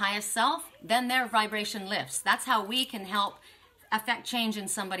connected to their highest self, then their vibration lifts. That's how we can help affect change in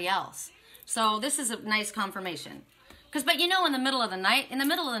somebody else. So this is a nice confirmation. But you know, in the middle of the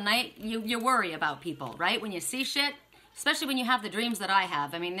night, you worry about people, right? When you see shit, especially when you have the dreams that I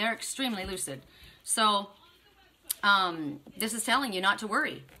have. I mean, they're extremely lucid. So this is telling you not to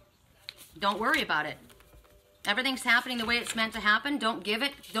worry. Don't worry about it. Everything's happening the way it's meant to happen. Don't give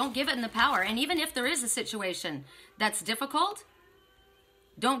it in the power. And even if there is a situation that's difficult,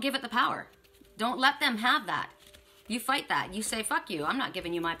 don't give it the power. Don't let them have that. You fight that. You say, fuck you. I'm not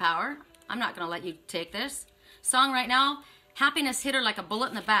giving you my power. I'm not going to let you take this. Song right now, happiness hit her like a bullet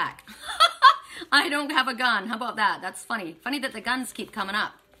in the back. I don't have a gun. How about that? That's funny. Funny that the guns keep coming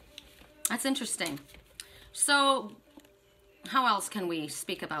up. That's interesting. So, how else can we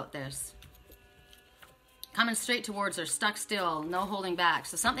speak about this? Coming straight towards her, stuck still, no holding back.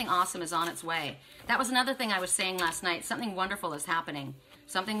 So something awesome is on its way. That was another thing I was saying last night. Something wonderful is happening.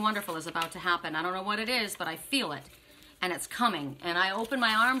 Something wonderful is about to happen. I don't know what it is, but I feel it. And it's coming. And I open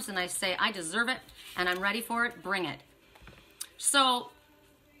my arms and I say, I deserve it, and I'm ready for it. Bring it. So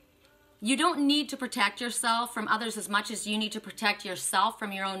you don't need to protect yourself from others as much as you need to protect yourself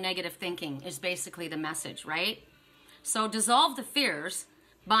from your own negative thinking, is basically the message, right? So dissolve the fears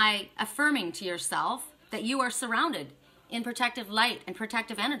by affirming to yourself that you are surrounded in protective light and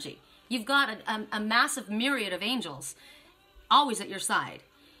protective energy. You've got a massive myriad of angels always at your side.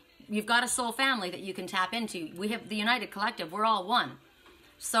 You've got a soul family that you can tap into. We have the United Collective. We're all one.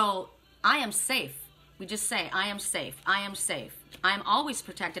 So I am safe. We just say, I am safe. I am safe. I am always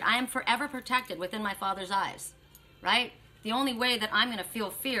protected. I am forever protected within my Father's eyes, right? The only way that I'm going to feel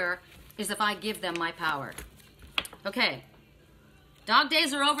fear is if I give them my power. Okay. Dog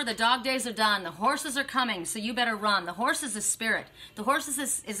days are over. The dog days are done. The horses are coming, so you better run. The horse is a spirit. The horse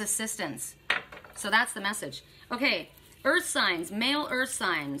is assistance. So that's the message. Okay. Earth signs, male earth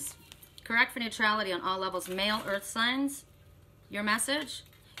signs. Correct for neutrality on all levels. Male earth signs. Your message?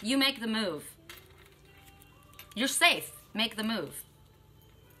 You make the move. You're safe. Make the move.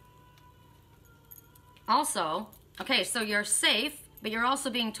 Also, okay, so you're safe, but you're also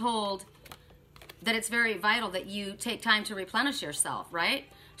being told that it's very vital that you take time to replenish yourself, right?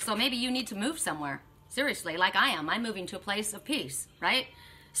 So maybe you need to move somewhere. Seriously, like I am. I'm moving to a place of peace, right?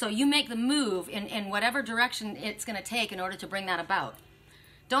 So you make the move in whatever direction it's going to take in order to bring that about.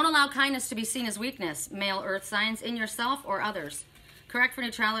 Don't allow kindness to be seen as weakness, male earth signs, in yourself or others. Correct for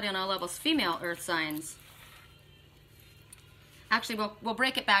neutrality on all levels, female earth signs. Actually, we'll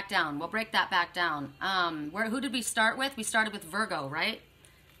break it back down. We'll break that back down. Who did we start with? We started with Virgo, right?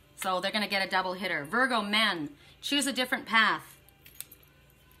 So they're going to get a double hitter. Virgo men, choose a different path.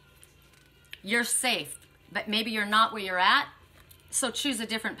 You're safe, but maybe you're not where you're at, so choose a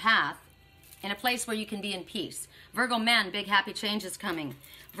different path in a place where you can be in peace. Virgo men, big happy change is coming.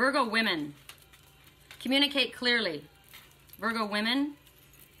 Virgo women, communicate clearly. Virgo women,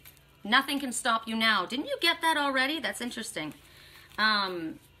 nothing can stop you now. Didn't you get that already? That's interesting.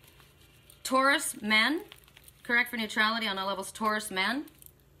 Taurus men, correct for neutrality on all levels, Taurus men.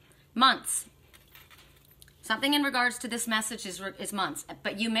 Months. Something in regards to this message is months,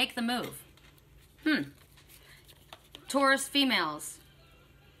 but you make the move. Taurus females.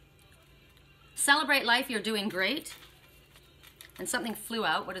 Celebrate life, you're doing great. And something flew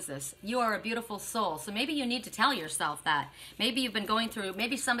out. What is this? You are a beautiful soul. So maybe you need to tell yourself that. Maybe you've been going through,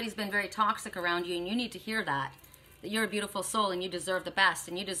 maybe somebody's been very toxic around you and you need to hear that you're a beautiful soul and you deserve the best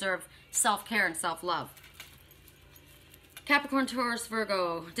and you deserve self-care and self-love. Capricorn, Taurus,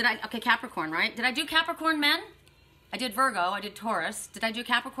 Virgo. Okay, Capricorn, right? Did I do Capricorn men? I did Virgo, I did Taurus. Did I do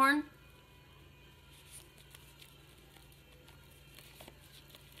Capricorn?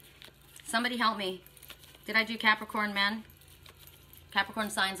 Somebody help me. Did I do Capricorn men? Capricorn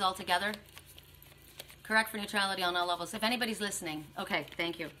signs all together? Correct for neutrality on all levels. If anybody's listening. Okay,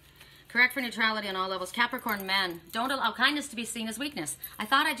 thank you. Correct for neutrality on all levels. Capricorn men. Don't allow kindness to be seen as weakness. I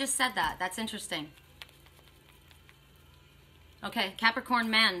thought I just said that. That's interesting. Okay, Capricorn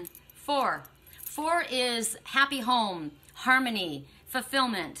men. 4. 4 is happy home, harmony,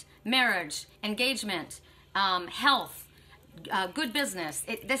 fulfillment, marriage, engagement, health, good business.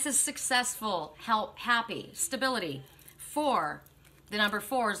 This is successful, happy, stability. 4. The number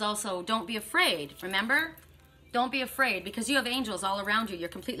 4 is also don't be afraid. Remember? Don't be afraid because you have angels all around you. You're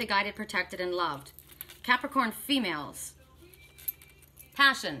completely guided, protected, and loved. Capricorn females.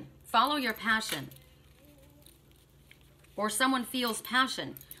 Passion. Follow your passion. Or someone feels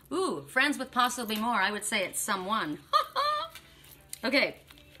passion. Ooh, friends with possibly more. I would say it's someone. Okay.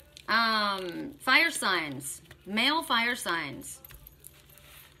 Fire signs. Male fire signs.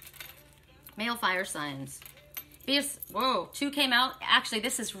 Male fire signs. Whoa, 2 came out. Actually,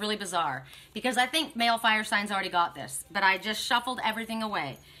 this is really bizarre because I think male fire signs already got this, but I just shuffled everything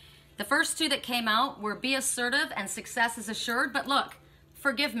away. The first 2 that came out were be assertive and success is assured, but look,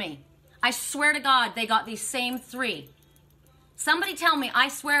 forgive me. I swear to God, they got these same 3. Somebody tell me, I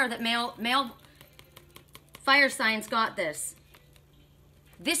swear that male fire signs got this.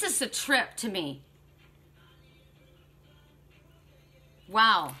 This is a trip to me.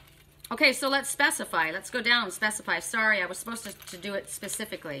 Wow. Okay, so let's specify. Let's go down and specify. Sorry, I was supposed to do it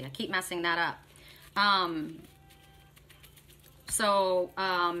specifically. I keep messing that up.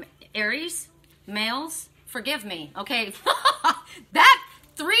 Aries, males, forgive me. Okay, that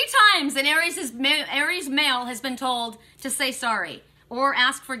 3 times an Aries male has been told to say sorry or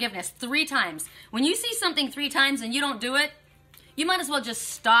ask forgiveness 3 times. When you see something 3 times and you don't do it, you might as well just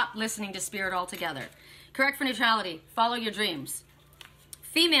stop listening to spirit altogether. Correct for neutrality. Follow your dreams.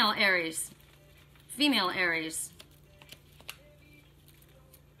 Female Aries. Female Aries.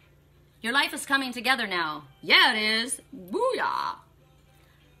 Your life is coming together now. Yeah, it is. Booyah.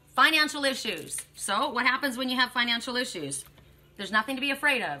 Financial issues. So what happens when you have financial issues? There's nothing to be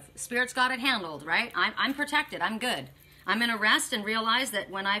afraid of. Spirit's got it handled, right? I'm protected. I'm good. I'm going to rest and realize that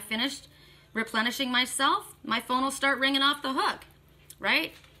when I finished replenishing myself, my phone will start ringing off the hook,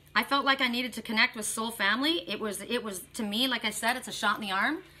 right? I felt like I needed to connect with soul family. It was to me, like I said, it's a shot in the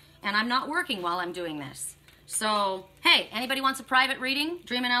arm, and I'm not working while I'm doing this. So, hey, anybody wants a private reading,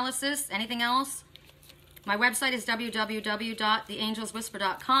 dream analysis, anything else? My website is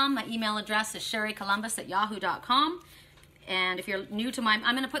www.theangelswhisper.com. My email address is sherrycolumbus@yahoo.com. And if you're new to I'm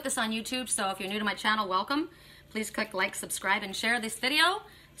going to put this on YouTube, so if you're new to my channel, welcome. Please click like, subscribe, and share this video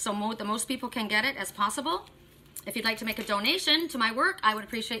so the most people can get it as possible. If you'd like to make a donation to my work, I would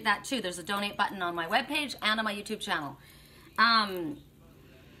appreciate that too. There's a donate button on my webpage and on my YouTube channel.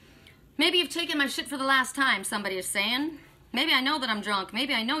 Maybe you've taken my shit for the last time, somebody is saying. Maybe I know that I'm drunk.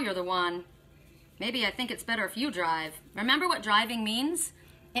 Maybe I know you're the one. Maybe I think it's better if you drive. Remember what driving means?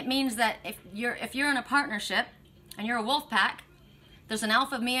 It means that if you're in a partnership and you're a wolf pack, there's an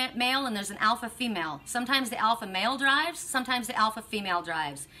alpha male and there's an alpha female. Sometimes the alpha male drives, sometimes the alpha female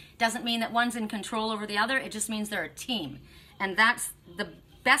drives. Doesn't mean that one's in control over the other, it just means they're a team. And that's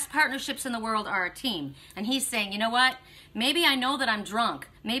best partnerships in the world are a team. And he's saying, you know what? Maybe I know that I'm drunk.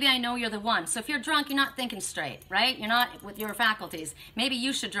 Maybe I know you're the one. So if you're drunk, you're not thinking straight, right? You're not with your faculties. Maybe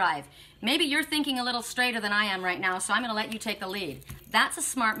you should drive. Maybe you're thinking a little straighter than I am right now, so I'm going to let you take the lead. That's a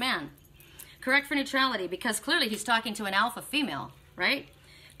smart man. Correct for neutrality, because clearly he's talking to an alpha female, right?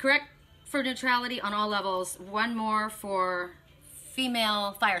 Correct for neutrality on all levels. One more for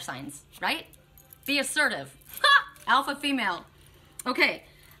female fire signs, right? Be assertive. Ha! Alpha female. Okay.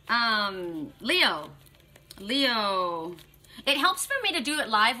 Leo. Leo. It helps for me to do it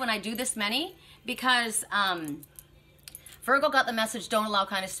live when I do this many, because Virgo got the message, don't allow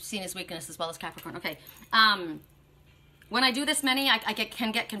kindness to be seen as weakness, as well as Capricorn. Okay. When I do this many, I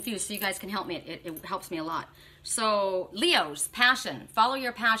can get confused, so you guys can help me. It helps me a lot. So, Leo's, passion. Follow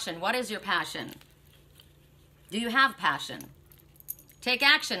your passion. What is your passion? Do you have passion? Take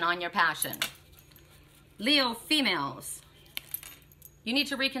action on your passion. Leo females. You need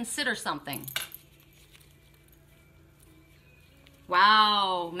to reconsider something.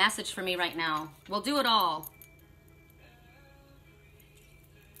 Wow, message for me right now. We'll do it all.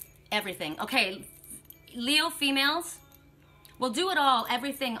 Everything. Okay, Leo females. We'll do it all,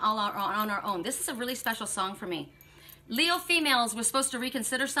 everything all on our own. This is a really special song for me. Leo females, we're supposed to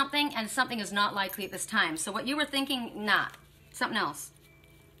reconsider something, and something is not likely at this time. So what you were thinking, nah, something else.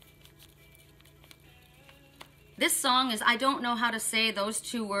 This song is, I don't know how to say those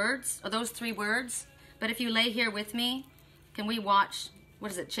 2 words, or those 3 words, but if you lay here with me, can we watch, what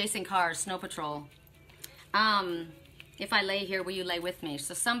is it, Chasing Cars, Snow Patrol. If I lay here, will you lay with me?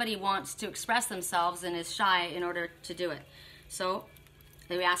 So somebody wants to express themselves and is shy in order to do it. So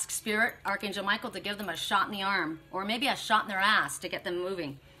they ask Spirit, Archangel Michael, to give them a shot in the arm, or maybe a shot in their ass to get them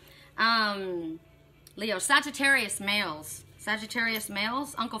moving. Leo, Sagittarius males. Sagittarius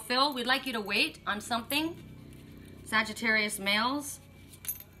males, Uncle Phil, we'd like you to wait on something. Sagittarius males.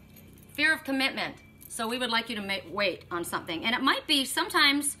 Fear of commitment. So we would like you to wait on something. And it might be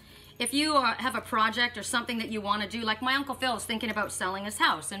sometimes if you have a project or something that you want to do, like my Uncle Phil is thinking about selling his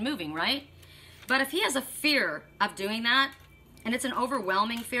house and moving, right? But if he has a fear of doing that, and it's an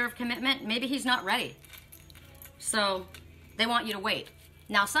overwhelming fear of commitment, maybe he's not ready. So they want you to wait.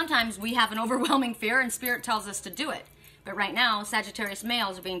 Now, sometimes we have an overwhelming fear and Spirit tells us to do it. But right now, Sagittarius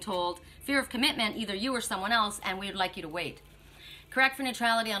males are being told, fear of commitment, either you or someone else, and we would like you to wait. Correct for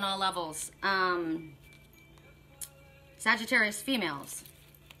neutrality on all levels. Sagittarius females.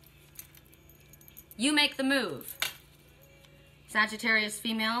 You make the move. Sagittarius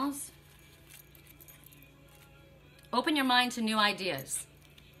females. Open your mind to new ideas.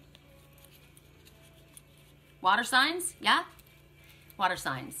 Water signs? Yeah? Water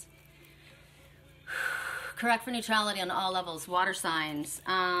signs. Correct for neutrality on all levels. Water signs.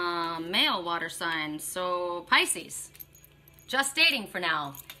 Male water signs. So Pisces. Just dating for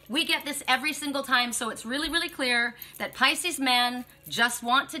now. We get this every single time, so it's really, really clear that Pisces men just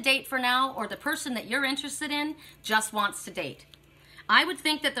want to date for now, or the person that you're interested in just wants to date. I would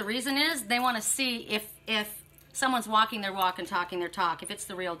think that the reason is they want to see if someone's walking their walk and talking their talk, if it's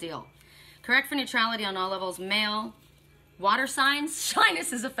the real deal. Correct for neutrality on all levels. Male. Water signs.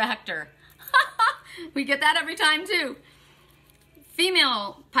 Shyness is a factor. We get that every time too.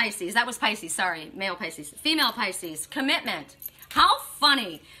 Female Pisces. That was Pisces, sorry. Male Pisces. Female Pisces. Commitment. How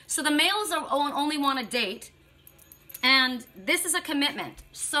funny. So the males only want to date, and this is a commitment.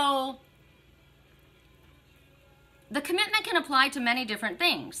 So the commitment can apply to many different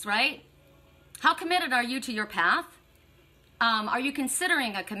things, right? How committed are you to your path? Are you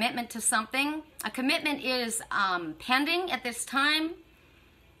considering a commitment to something? A commitment is pending at this time.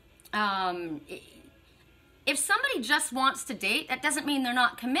 If somebody just wants to date, that doesn't mean they're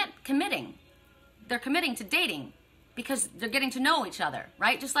not committing. They're committing to dating because they're getting to know each other,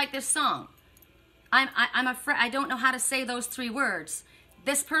 right? Just like this song. I'm afraid I don't know how to say those 3 words.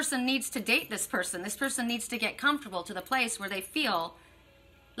 This person needs to date this person. This person needs to get comfortable to the place where they feel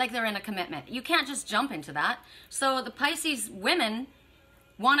like they're in a commitment. You can't just jump into that. So the Pisces women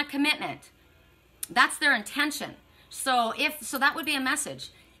want a commitment. That's their intention. So that would be a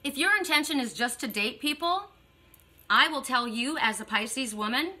message. If your intention is just to date people, I will tell you as a Pisces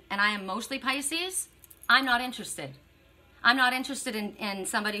woman, and I am mostly Pisces, I'm not interested. I'm not interested in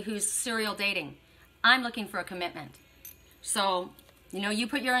somebody who's serial dating. I'm looking for a commitment. So, you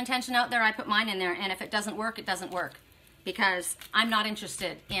put your intention out there, I put mine in there, and if it doesn't work, it doesn't work. Because I'm not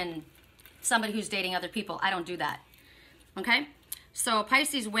interested in somebody who's dating other people. I don't do that. Okay? So,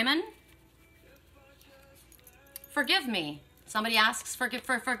 Pisces women, forgive me. Somebody asks for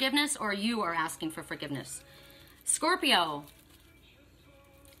forgiveness, or you are asking for forgiveness. Scorpio.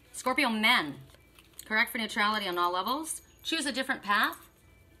 Scorpio men. Correct for neutrality on all levels. Choose a different path.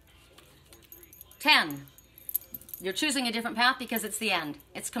 10. You're choosing a different path because it's the end.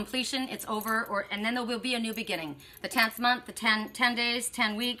 It's completion, it's over, and then there will be a new beginning. The 10th month, the 10 days,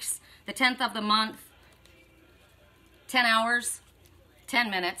 10 weeks, the 10th of the month, 10 hours, 10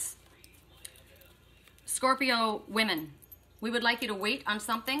 minutes. Scorpio women, we would like you to wait on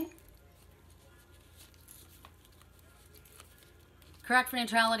something. Correct for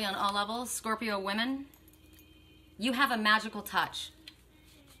neutrality on all levels. Scorpio women, you have a magical touch.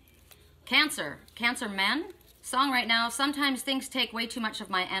 Cancer men, song right now, sometimes things take way too much of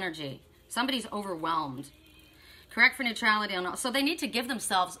my energy. Somebody's overwhelmed. Correct for neutrality on all. So they need to give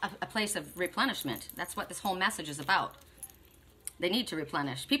themselves a place of replenishment. That's what this whole message is about. They need to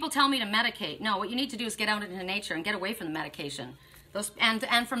replenish. People tell me to medicate. No, what you need to do is get out into nature and get away from the medication.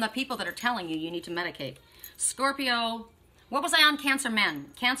 And from the people that are telling you you need to medicate. Scorpio, what was I on? Cancer men.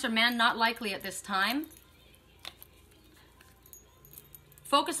 Cancer men, not likely at this time.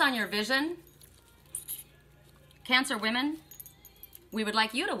 Focus on your vision. Cancer women, we would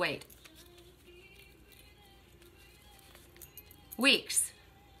like you to wait. Weeks.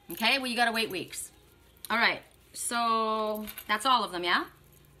 Okay, well, you got to wait weeks. All right, so that's all of them, yeah?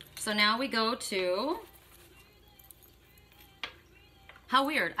 So now we go to, how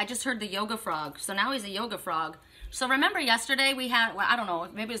weird, I just heard the yoga frog. So now he's a yoga frog. So remember yesterday we had, well, I don't know,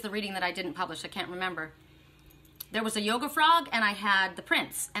 maybe it was the reading that I didn't publish, I can't remember. There was a yoga frog and I had the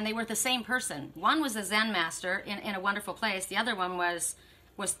prince, and they were the same person. One was a Zen master in a wonderful place. The other one was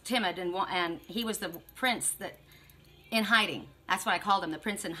timid, and he was the prince that in hiding. That's what I called him, the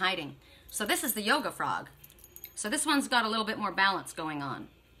prince in hiding. So this is the yoga frog. So this one's got a little bit more balance going on.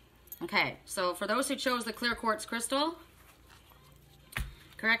 Okay, so for those who chose the clear quartz crystal,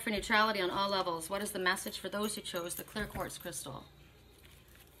 correct for neutrality on all levels. What is the message for those who chose the clear quartz crystal?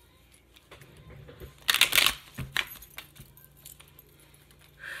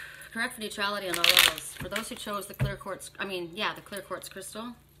 Correct for neutrality on all levels. For those who chose the clear quartz, the clear quartz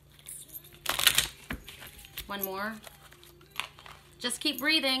crystal. One more. Just keep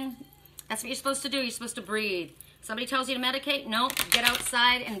breathing. That's what you're supposed to do. You're supposed to breathe. Somebody tells you to medicate? Nope. Get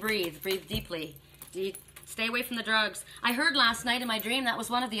outside and breathe. Breathe deeply. Stay away from the drugs. I heard last night in my dream, that was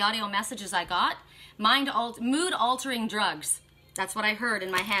one of the audio messages I got. Mood-altering drugs. That's what I heard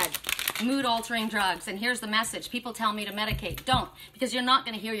in my head. Mood-altering drugs. And here's the message. People tell me to medicate. Don't, because you're not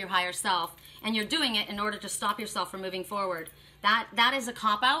going to hear your higher self. And you're doing it in order to stop yourself from moving forward. That is a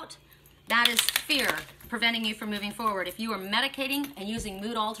cop-out. That is fear preventing you from moving forward. If you are medicating and using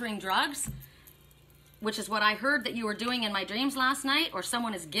mood-altering drugs, which is what I heard that you were doing in my dreams last night, or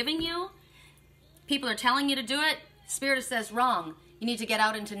someone is giving you, people are telling you to do it, Spirit says wrong. You need to get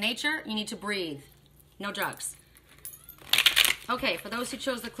out into nature. You need to breathe. No drugs. Okay, for those who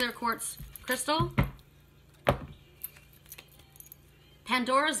chose the clear quartz crystal,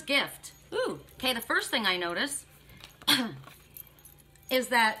 Pandora's gift. Ooh, okay, the first thing I notice is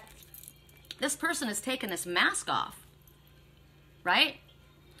that this person has taken this mask off, right?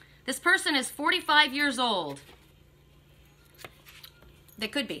 This person is 45 years old. They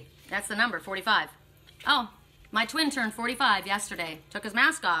could be. That's the number, 45. Oh, my twin turned 45 yesterday. Took his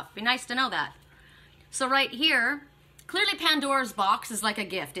mask off. Be nice to know that. So right here, clearly Pandora's box is like a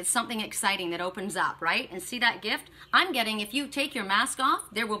gift. It's something exciting that opens up, right? And see that gift? I'm getting, if you take your mask off,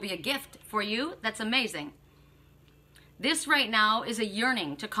 there will be a gift for you that's amazing. This right now is a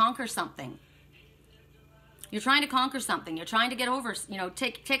yearning to conquer something. You're trying to conquer something. You're trying to get over,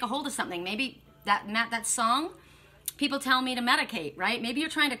 take a hold of something. Maybe that song, people tell me to medicate, right? Maybe you're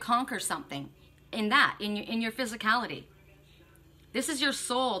trying to conquer something in your physicality. This is your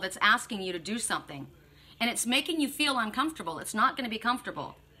soul that's asking you to do something. And it's making you feel uncomfortable. It's not going to be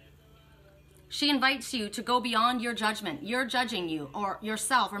comfortable. She invites you to go beyond your judgment. You're judging you, or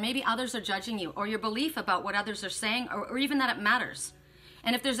yourself, or maybe others are judging you, or your belief about what others are saying, or even that it matters.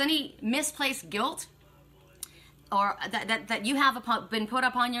 And if there's any misplaced guilt, or that you have been put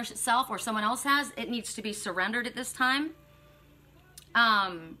upon yourself, or someone else has, it needs to be surrendered at this time.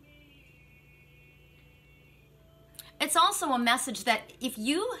 It's also a message that if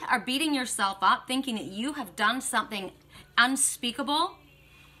you are beating yourself up, thinking that you have done something unspeakable,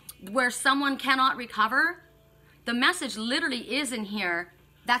 where someone cannot recover, the message literally is in here,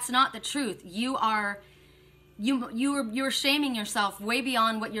 that's not the truth. You're shaming yourself way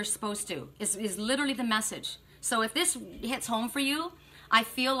beyond what you're supposed to, is literally the message. So if this hits home for you, I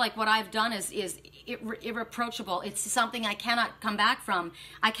feel like what I've done is irreproachable. It's something I cannot come back from.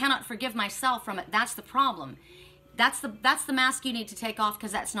 I cannot forgive myself from it. That's the problem. That's the mask you need to take off,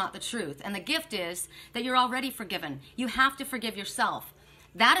 because that's not the truth. And the gift is that you're already forgiven. You have to forgive yourself.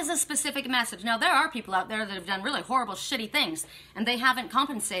 That is a specific message. Now, there are people out there that have done really horrible, shitty things, and they haven't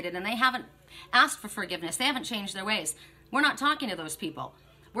compensated, and they haven't asked for forgiveness. They haven't changed their ways. We're not talking to those people.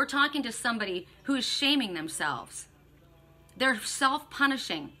 We're talking to somebody who is shaming themselves. They're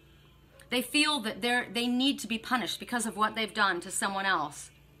self-punishing. They feel that they need to be punished because of what they've done to someone else.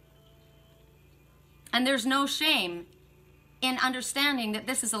 And there's no shame in understanding that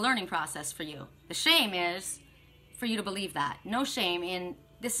this is a learning process for you. The shame is for you to believe that. No shame in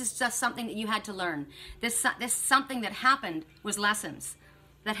this is just something that you had to learn. This something that happened was lessons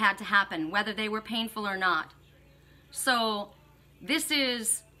that had to happen, whether they were painful or not. So this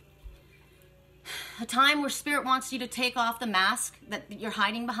is a time where Spirit wants you to take off the mask that you're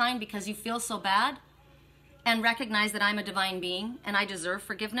hiding behind because you feel so bad, and recognize that I'm a divine being and I deserve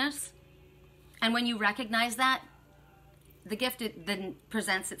forgiveness. And when you recognize that, the gift then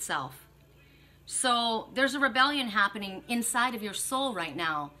presents itself. So there's a rebellion happening inside of your soul right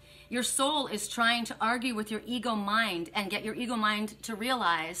now. Your soul is trying to argue with your ego mind and get your ego mind to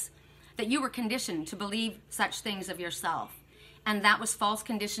realize that you were conditioned to believe such things of yourself. And that was false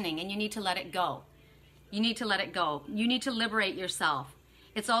conditioning, and you need to let it go. You need to let it go. You need to liberate yourself.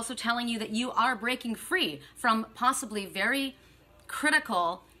 It's also telling you that you are breaking free from possibly very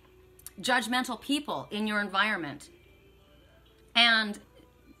critical, judgmental people in your environment. And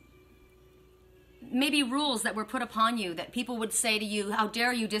maybe rules that were put upon you that people would say to you, how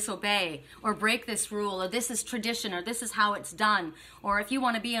dare you disobey or break this rule, or this is tradition, or this is how it's done, or if you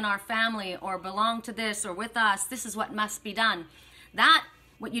want to be in our family or belong to this or with us, this is what must be done. That,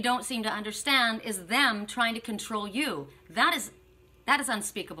 what you don't seem to understand, is them trying to control you. That is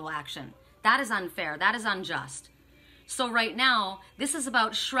unspeakable action. That is unfair. That is unjust. So right now, this is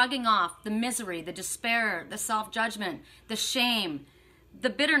about shrugging off the misery, the despair, the self-judgment, the shame, the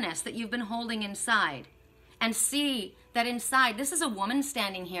bitterness that you've been holding inside, and see that inside, this is a woman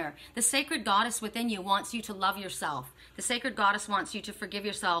standing here. The sacred goddess within you wants you to love yourself. The sacred goddess wants you to forgive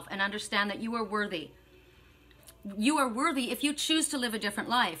yourself and understand that you are worthy. You are worthy if you choose to live a different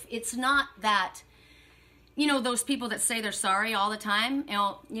life. It's not that, you know, those people that say they're sorry all the time,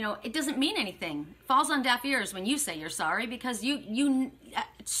 you know, it doesn't mean anything. It falls on deaf ears when you say you're sorry, because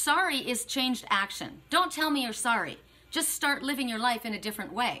sorry is changed action. Don't tell me you're sorry. Just start living your life in a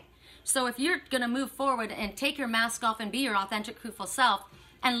different way. So if you're going to move forward and take your mask off and be your authentic, truthful self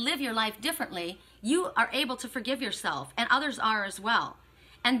and live your life differently, you are able to forgive yourself, and others are as well.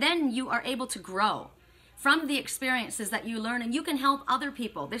 And then you are able to grow from the experiences that you learn, and you can help other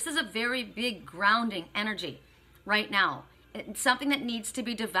people. This is a very big grounding energy right now. It's something that needs to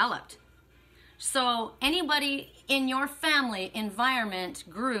be developed. So anybody in your family, environment,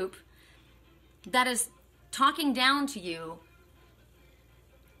 group that is talking down to you,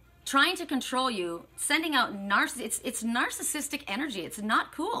 trying to control you, sending out it's narcissistic energy. It's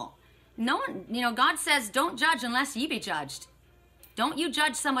not cool. No one, you know, God says, don't judge unless ye be judged. Don't you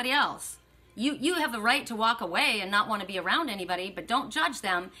judge somebody else. You have the right to walk away and not want to be around anybody, but don't judge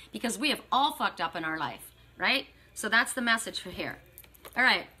them, because we have all fucked up in our life, right? So that's the message for here. All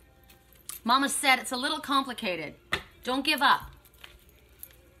right. Mama said it's a little complicated. Don't give up.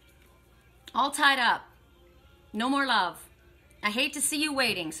 All tied up. No more love. I hate to see you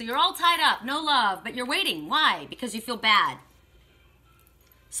waiting. So you're all tied up, no love, but you're waiting. Why? Because you feel bad.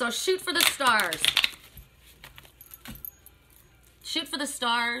 So shoot for the stars. Shoot for the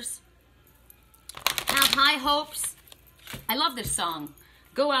stars. Have high hopes. I love this song.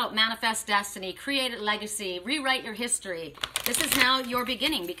 Go out, manifest destiny, create a legacy, rewrite your history. This is now your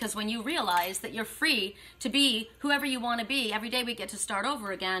beginning, because when you realize that you're free to be whoever you want to be, every day we get to start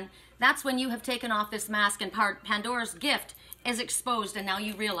over again, that's when you have taken off this mask and Pandora's gift is exposed, and now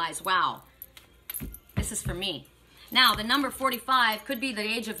you realize, wow, this is for me. Now, the number 45 could be the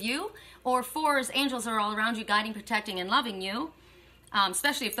age of you, or 4's angels are all around you, guiding, protecting, and loving you.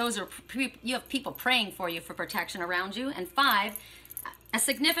 Especially if those are you have people praying for you for protection around you. And 5, a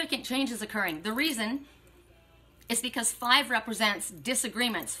significant change is occurring. The reason is because 5 represents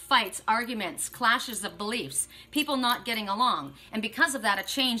disagreements, fights, arguments, clashes of beliefs, people not getting along. And because of that, a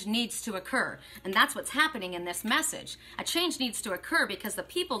change needs to occur. And that's what's happening in this message. A change needs to occur because the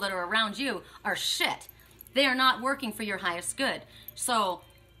people that are around you are shit. They are not working for your highest good. So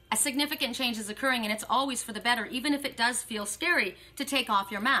a significant change is occurring, and it's always for the better, even if it does feel scary to take off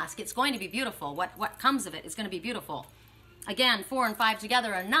your mask. It's going to be beautiful. What comes of it is going to be beautiful. Again, 4 and 5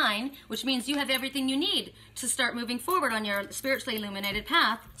 together are 9, which means you have everything you need to start moving forward on your spiritually illuminated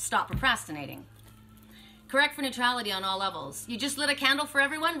path. Stop procrastinating. Correct for neutrality on all levels. You just lit a candle for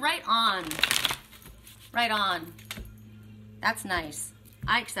everyone? Right on. Right on. That's nice.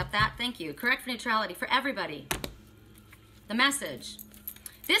 I accept that. Thank you. Correct for neutrality for everybody. The message.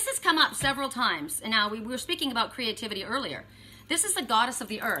 This has come up several times. And now we were speaking about creativity earlier. This is the goddess of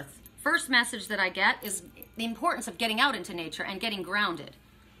the earth. First message that I get is the importance of getting out into nature and getting grounded.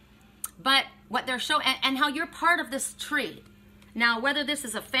 But what they're showing, and how you're part of this tree. Now, whether this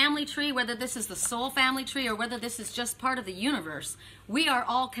is a family tree, whether this is the soul family tree, or whether this is just part of the universe, we are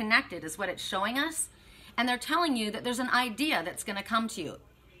all connected is what it's showing us. And they're telling you that there's an idea that's going to come to you.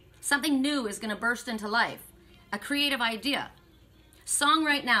 Something new is going to burst into life. A creative idea. Song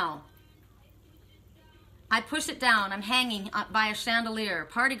right now. I push it down. I'm hanging by a chandelier.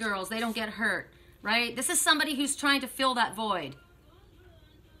 Party girls, they don't get hurt, right? This is somebody who's trying to fill that void.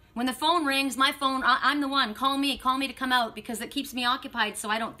 When the phone rings, my phone, I'm the one. Call me to come out, because it keeps me occupied so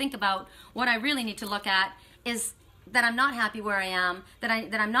I don't think about what I really need to look at is that I'm not happy where I am, that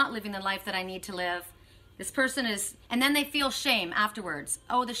I'm not living the life that I need to live. This person is, and then they feel shame afterwards.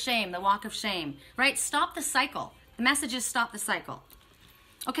 Oh, the shame, the walk of shame, right? Stop the cycle. The message is stop the cycle.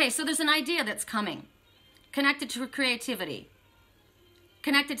 Okay, so there's an idea that's coming, connected to creativity,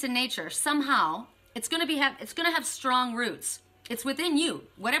 connected to nature. Somehow, it's going to have strong roots. It's within you.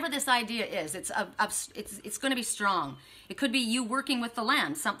 Whatever this idea is, it's going to be strong. It could be you working with the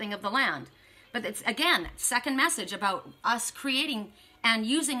land, something of the land. But it's, again, second message about us creating and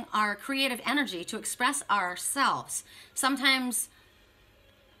using our creative energy to express ourselves. Sometimes,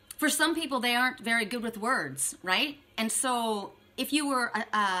 for some people, they aren't very good with words, right? And so if you were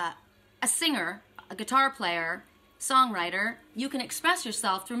a singer, a guitar player, songwriter, you can express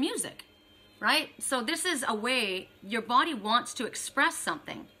yourself through music. Right? So this is a way your body wants to express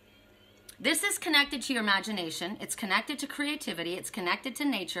something. This is connected to your imagination. It's connected to creativity. It's connected to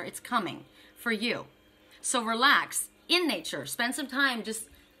nature. It's coming for you. So relax in nature. Spend some time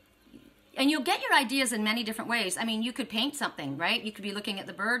and you'll get your ideas in many different ways. I mean, you could paint something, right? You could be looking at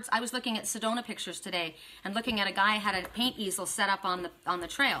the birds. I was looking at Sedona pictures today and looking at a guy had a paint easel set up on the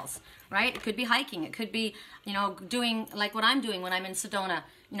trails, right? It could be hiking. It could be, doing like what I'm doing when I'm in Sedona,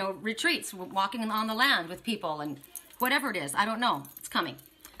 retreats, walking on the land with people and whatever it is. I don't know. It's coming.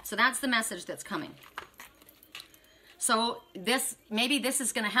 So that's the message that's coming. So maybe this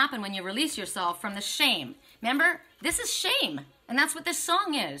is going to happen when you release yourself from the shame. Remember, this is shame. And that's what this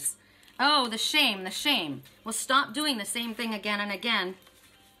song is. Oh, the shame, the shame. Well, stop doing the same thing again and again,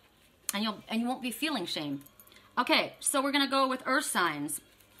 and you won't be feeling shame. Okay, so we're going to go with earth signs.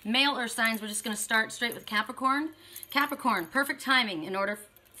 Male earth signs, we're just going to start straight with Capricorn. Capricorn, perfect timing in order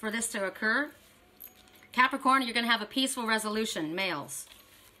for this to occur. Capricorn, you're going to have a peaceful resolution, males.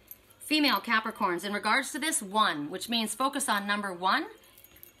 Female Capricorns, in regards to this, 1, which means focus on number 1.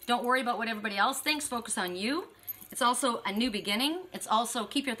 Don't worry about what everybody else thinks. Focus on you. It's also a new beginning. It's also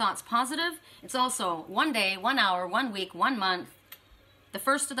keep your thoughts positive. It's also 1 day, 1 hour, 1 week, 1 month, the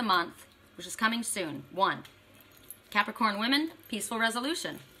first of the month, which is coming soon, 1. Capricorn women, peaceful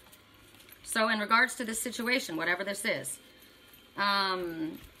resolution. So in regards to this situation, whatever this is,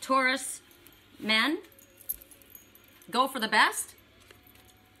 Taurus men, go for the best.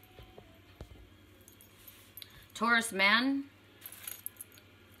 Taurus men,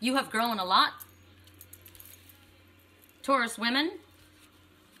 you have grown a lot. Taurus women,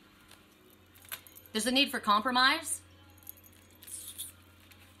 there's a need for compromise.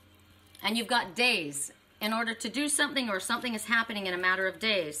 And you've got days in order to do something, or something is happening in a matter of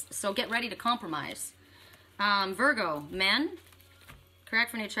days. So get ready to compromise. Virgo men, correct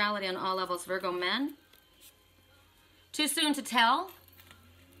for neutrality on all levels, Virgo men. Too soon to tell.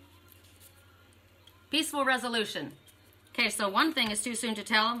 Peaceful resolution. Okay, so one thing is too soon to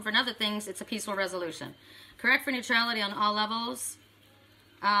tell. For another things, it's a peaceful resolution. Correct for neutrality on all levels.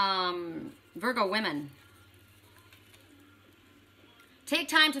 Virgo women. Take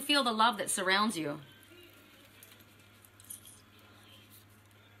time to feel the love that surrounds you.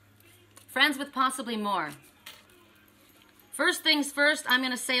 Friends with possibly more. First things first, I'm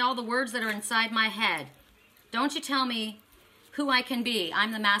going to say all the words that are inside my head. Don't you tell me who I can be.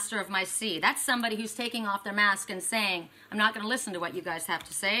 I'm the master of my sea. That's somebody who's taking off their mask and saying, I'm not going to listen to what you guys have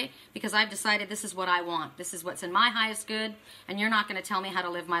to say, because I've decided this is what I want. This is what's in my highest good, and you're not going to tell me how to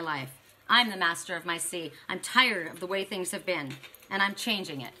live my life. I'm the master of my sea. I'm tired of the way things have been, and I'm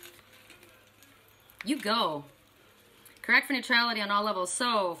changing it. You go. Correct for neutrality on all levels.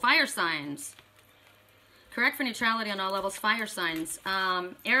 So, fire signs. Correct for neutrality on all levels, fire signs.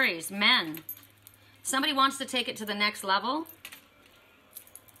 Aries, men. Somebody wants to take it to the next level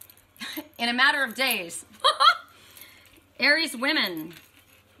in a matter of days. Aries women.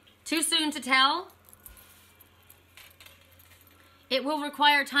 Too soon to tell. It will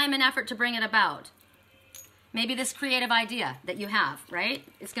require time and effort to bring it about. Maybe this creative idea that you have, right?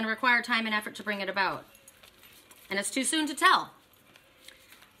 It's going to require time and effort to bring it about. And it's too soon to tell.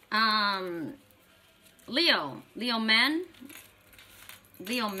 Leo men.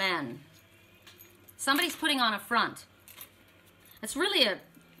 Leo men. Somebody's putting on a front. It's really a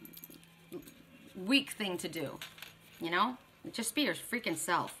weak thing to do, you know? Just be your freaking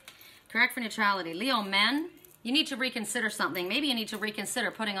self. Correct for neutrality. Leo men, you need to reconsider something. Maybe you need to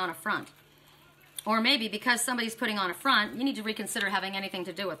reconsider putting on a front. Or maybe because somebody's putting on a front, you need to reconsider having anything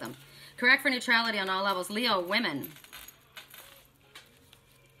to do with them. Correct for neutrality on all levels. Leo women.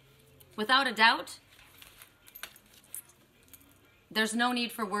 Without a doubt, there's no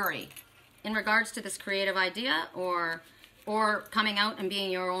need for worry in regards to this creative idea or coming out and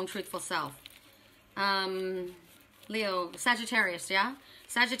being your own truthful self. Leo, Sagittarius, yeah?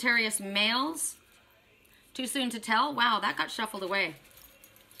 Sagittarius males. Too soon to tell? Wow, that got shuffled away.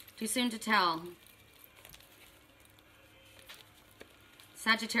 Too soon to tell.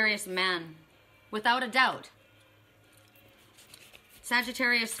 Sagittarius men. Without a doubt.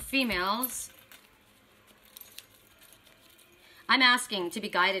 Sagittarius females. I'm asking to be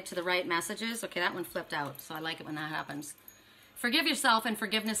guided to the right messages. Okay, that one flipped out, so I like it when that happens. Forgive yourself and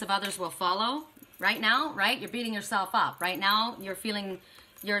forgiveness of others will follow. Right now, right, you're beating yourself up. Right now, you're feeling,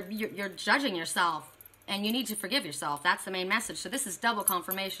 you're judging yourself, and you need to forgive yourself. That's the main message. So this is double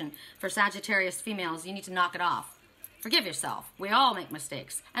confirmation for Sagittarius females. You need to knock it off. Forgive yourself. We all make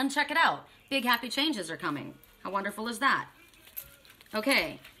mistakes. And check it out. Big happy changes are coming. How wonderful is that?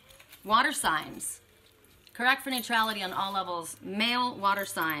 Okay, water signs. Correct for neutrality on all levels. Male water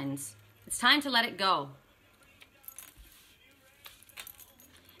signs. It's time to let it go.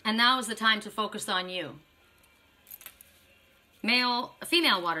 And now is the time to focus on you.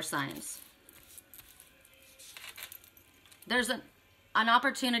 Female water signs. There's an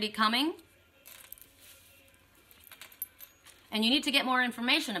opportunity coming. And you need to get more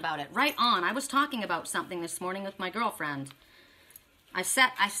information about it. Right on. I was talking about something this morning with my girlfriend. I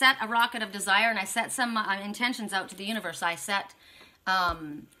set a rocket of desire, and I set some intentions out to the universe. I said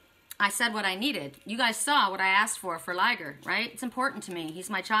what I needed. You guys saw what I asked for Liger, right? It's important to me. He's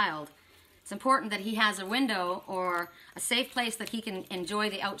my child. It's important that he has a window or a safe place that he can enjoy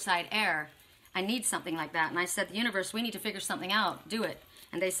the outside air. I need something like that. And I said, the universe, we need to figure something out. Do it.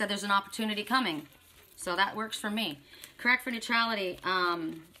 And they said there's an opportunity coming. So that works for me. Correct for neutrality.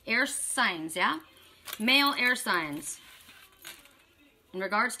 Air signs, yeah? Male air signs. In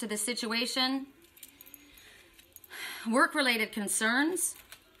regards to this situation, work-related concerns.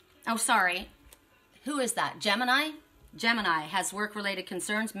 Oh, sorry. Who is that? Gemini? Gemini has work-related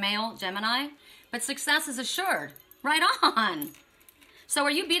concerns, male Gemini. But success is assured. Right on. So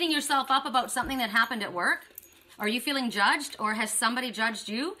are you beating yourself up about something that happened at work? Are you feeling judged, or has somebody judged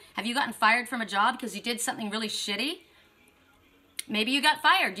you? Have you gotten fired from a job because you did something really shitty? Maybe you got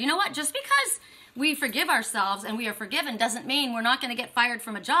fired. You know what? Just because we forgive ourselves and we are forgiven doesn't mean we're not going to get fired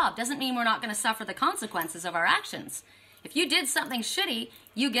from a job. Doesn't mean we're not going to suffer the consequences of our actions. If you did something shitty,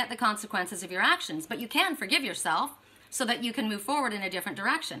 you get the consequences of your actions. But you can forgive yourself so that you can move forward in a different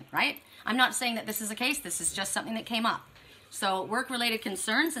direction, right? I'm not saying that this is a case. This is just something that came up. So work-related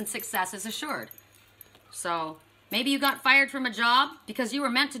concerns and success is assured. So maybe you got fired from a job because you were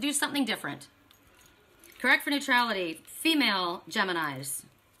meant to do something different. Correct for neutrality. Female Geminis.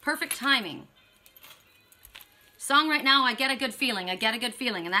 Perfect timing. Song right now, I get a good feeling. I get a good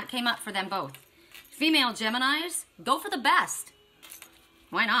feeling. And that came up for them both. Female Geminis, go for the best.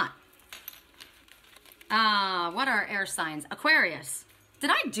 Why not? What are air signs? Aquarius. Did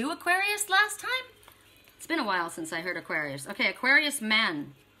I do Aquarius last time? It's been a while since I heard Aquarius. Okay, Aquarius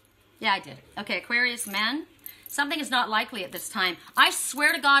men. Yeah, I did. Okay, Aquarius men. Something is not likely at this time. I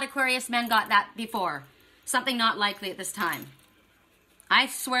swear to God, Aquarius men got that before. Something not likely at this time. I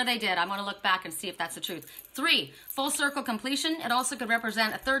swear they did. I'm going to look back and see if that's the truth. 3, full circle completion. It also could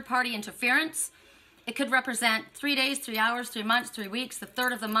represent a third-party interference. It could represent 3 days, 3 hours, 3 months, 3 weeks, the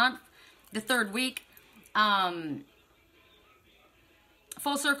third of the month, the third week.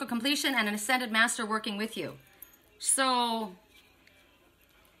 Full circle completion and an ascended master working with you. So,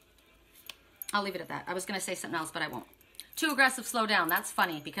 I'll leave it at that. I was going to say something else, but I won't. Too aggressive, slow down. That's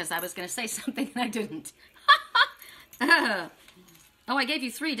funny because I was going to say something and I didn't. Oh, I gave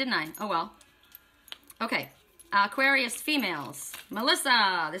you 3, didn't I? Oh, well. Okay. Aquarius females.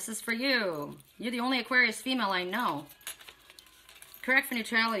 Melissa, this is for you. You're the only Aquarius female I know. Correct for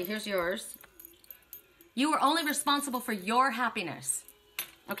neutrality. Here's yours. You are only responsible for your happiness.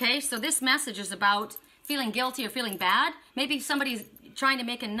 Okay? So this message is about feeling guilty or feeling bad. Maybe somebody's trying to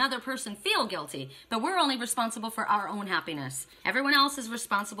make another person feel guilty. But we're only responsible for our own happiness. Everyone else is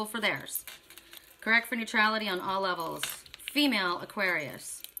responsible for theirs. Correct for neutrality on all levels. Female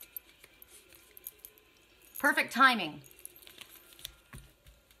Aquarius. Perfect timing.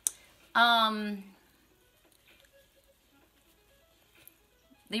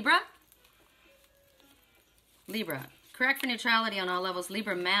 Libra? Libra. Correct for neutrality on all levels.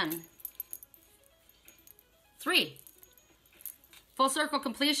 Libra men. 3. Full circle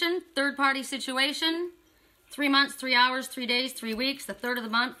completion. Third party situation. 3 months, 3 hours, 3 days, 3 weeks. The third of the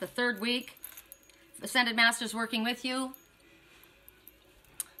month, the third week. Ascended Masters working with you.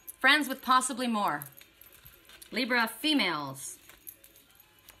 Friends with possibly more. Libra females.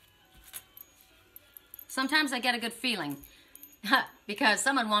 Sometimes I get a good feeling because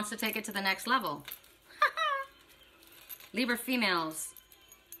someone wants to take it to the next level. Libra females.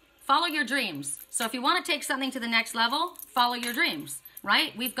 Follow your dreams. So if you want to take something to the next level, follow your dreams,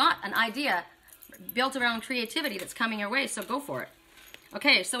 right? We've got an idea built around creativity that's coming your way, so go for it.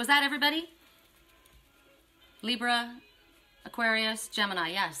 Okay, so is that everybody? Libra, Aquarius, Gemini.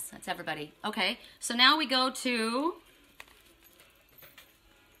 Yes, that's everybody. Okay, so now we go to...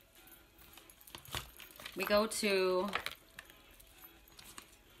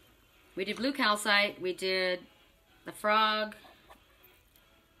 We did blue calcite, we did the frog.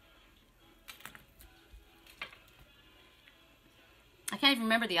 I can't even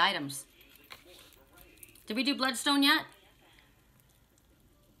remember the items. Did we do bloodstone yet?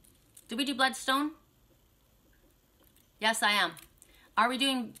 Did we do bloodstone? Yes, I am. Are we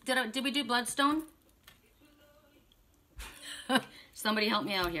doing, did we do bloodstone? Somebody help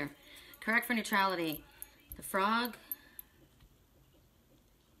me out here. Correct for neutrality. The frog.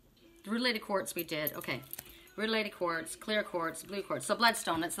 The rutilated quartz we did. Okay. Rutilated quartz, clear quartz, blue quartz. So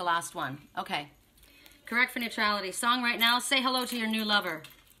bloodstone, that's the last one. Okay. Correct for neutrality. Song right now, say hello to your new lover.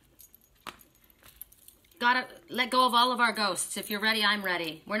 Gotta let go of all of our ghosts. If you're ready, I'm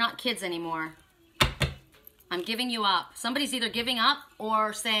ready. We're not kids anymore. I'm giving you up. Somebody's either giving up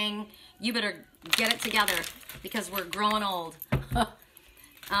or saying, you better get it together because we're growing old.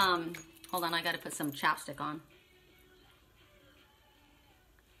 Hold on, I gotta put some chapstick on.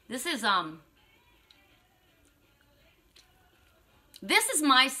 This is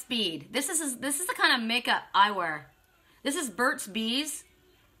my speed. This is the kind of makeup I wear. This is Burt's Bees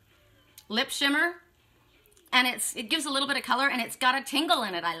lip shimmer, and it gives a little bit of color, and it's got a tingle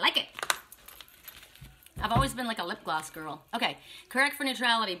in it. I like it. I've always been like a lip gloss girl. Okay, correct for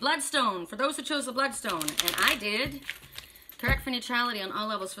neutrality. Bloodstone, for those who chose the bloodstone, and I did. Correct for neutrality on all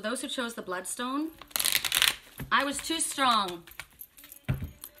levels. For those who chose the bloodstone, I was too strong.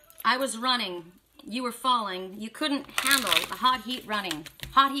 I was running. You were falling. You couldn't handle the hot heat running.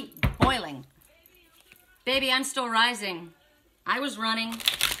 Hot heat boiling. Baby, I'm still rising. I was running.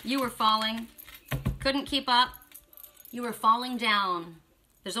 You were falling. Couldn't keep up. You were falling down.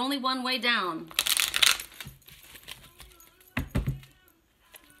 There's only one way down.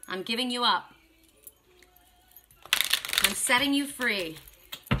 I'm giving you up. I'm setting you free.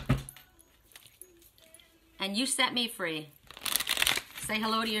 And you set me free. Say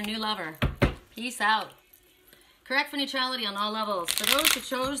hello to your new lover. Peace out. Correct for neutrality on all levels. For those who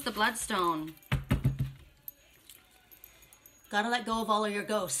chose the bloodstone. Gotta let go of all of your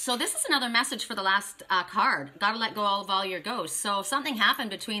ghosts. So this is another message for the last card. Gotta let go of all your ghosts. So something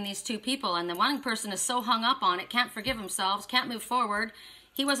happened between these two people, and the one person is so hung up on it, can't forgive themselves, can't move forward.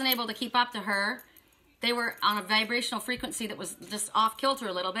 He wasn't able to keep up to her. They were on a vibrational frequency that was just off kilter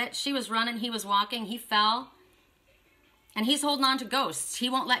a little bit. She was running, he was walking, he fell. And he's holding on to ghosts. He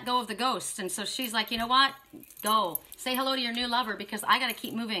won't let go of the ghosts. And so she's like, you know what? Go. Say hello to your new lover because I got to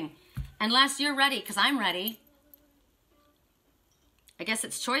keep moving. Unless you're ready, because I'm ready. I guess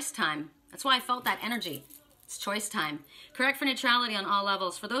it's choice time. That's why I felt that energy. It's choice time. Correct for neutrality on all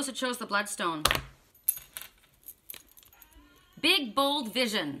levels. For those who chose the bloodstone. Big, bold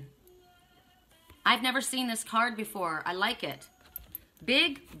vision. I've never seen this card before. I like it.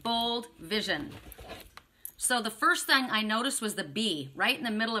 Big, bold vision. So the first thing I noticed was the bee, right in the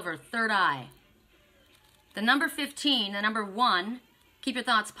middle of her third eye. The number 15, the number 1, keep your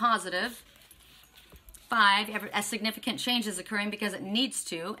thoughts positive. 5, a significant change is occurring because it needs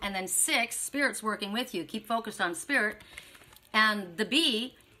to. And then 6, spirit's working with you. Keep focused on spirit. And the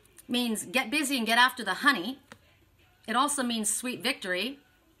bee means get busy and get after the honey. It also means sweet victory.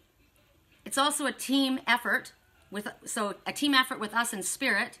 It's also a team effort, so a team effort with us in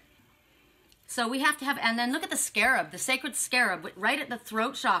spirit. So we have to have, and then look at the scarab, the sacred scarab, right at the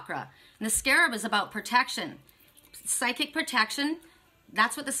throat chakra. And the scarab is about protection, psychic protection.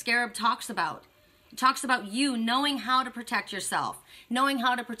 That's what the scarab talks about. It talks about you knowing how to protect yourself, knowing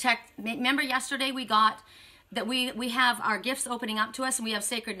how to protect. Remember yesterday we got that we have our gifts opening up to us and we have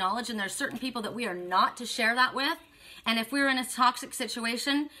sacred knowledge, and there's certain people that we are not to share that with. And if we're in a toxic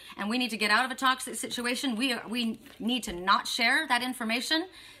situation and we need to get out of a toxic situation, we need to not share that information.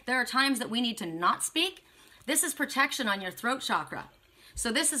 There are times that we need to not speak. This is protection on your throat chakra.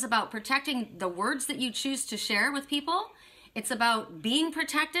 So this is about protecting the words that you choose to share with people. It's about being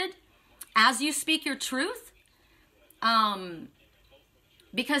protected as you speak your truth.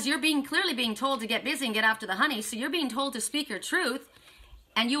 Because you're clearly being told to get busy and get after the honey. So you're being told to speak your truth,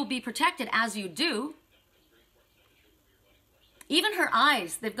 and you'll be protected as you do. Even her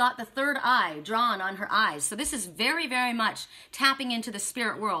eyes, they've got the third eye drawn on her eyes. So this is very, very much tapping into the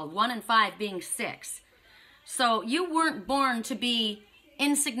spirit world. 1 and 5 being 6. So you weren't born to be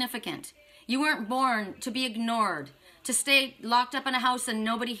insignificant. You weren't born to be ignored, to stay locked up in a house and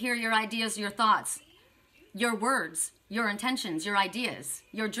nobody hear your ideas, your thoughts, your words, your intentions, your ideas,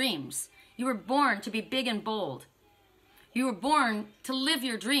 your dreams. You were born to be big and bold. You were born to live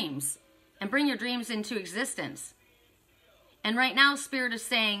your dreams and bring your dreams into existence. And right now, Spirit is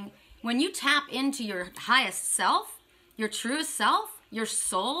saying, when you tap into your highest self, your truest self, your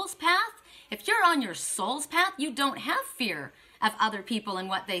soul's path, if you're on your soul's path, you don't have fear of other people and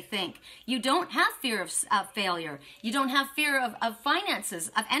what they think. You don't have fear of failure. You don't have fear of finances,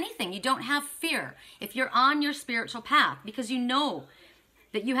 of anything. You don't have fear if you're on your spiritual path, because you know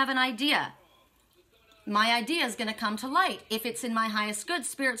that you have an idea. My idea is going to come to light. If it's in my highest good,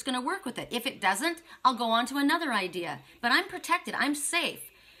 Spirit's going to work with it. If it doesn't, I'll go on to another idea. But I'm protected. I'm safe.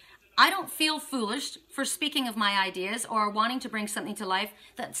 I don't feel foolish for speaking of my ideas or wanting to bring something to life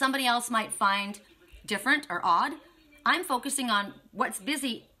that somebody else might find different or odd. I'm focusing on what's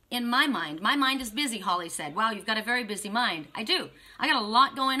busy in my mind. My mind is busy, Holly said. Wow, you've got a very busy mind. I do. I got a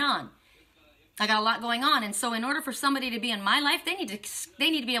lot going on. And so in order for somebody to be in my life, they need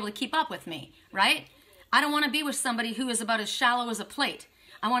to be able to keep up with me, right? I don't want to be with somebody who is about as shallow as a plate.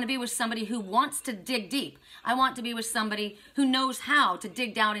 I want to be with somebody who wants to dig deep. I want to be with somebody who knows how to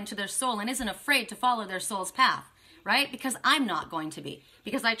dig down into their soul and isn't afraid to follow their soul's path, right? Because I'm not going to be,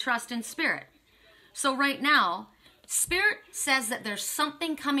 because I trust in Spirit. So right now, Spirit says that there's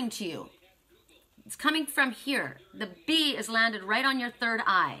something coming to you. It's coming from here. The bee is landed right on your third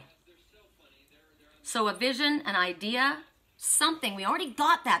eye. So a vision, an idea, something. We already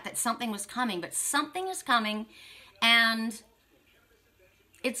got that something was coming, but something is coming, and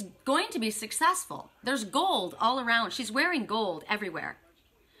it's going to be successful. There's gold all around. She's wearing gold everywhere.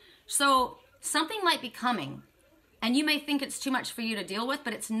 So something might be coming, and you may think it's too much for you to deal with,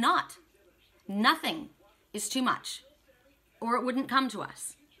 but it's not. Nothing is too much, or it wouldn't come to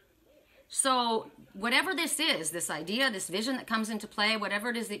us. So whatever this is, this idea, this vision that comes into play, whatever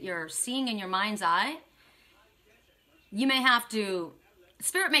it is that you're seeing in your mind's eye, you may have to,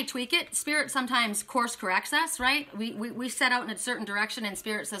 Spirit may tweak it. Spirit sometimes course corrects us, right? We set out in a certain direction and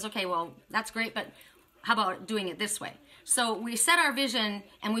Spirit says, okay, well, that's great, but how about doing it this way? So we set our vision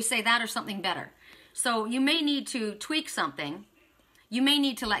and we say that or something better. So you may need to tweak something. You may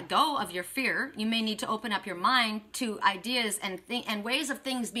need to let go of your fear. You may need to open up your mind to ideas and ways of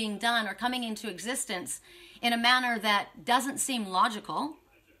things being done or coming into existence in a manner that doesn't seem logical,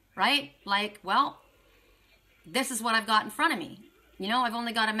 right? Like, well, this is what I've got in front of me. You know, I've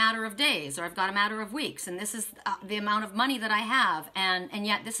only got a matter of days, or I've got a matter of weeks, and this is the amount of money that I have, and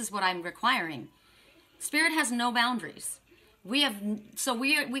yet this is what I'm requiring. Spirit has no boundaries. We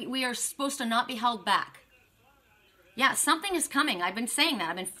are supposed to not be held back. Yeah, something is coming. I've been saying that.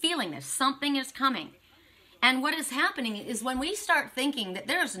 I've been feeling this. Something is coming. And what is happening is when we start thinking that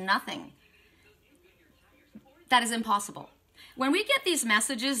there's nothing that is impossible. When we get these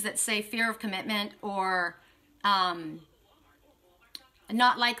messages that say fear of commitment or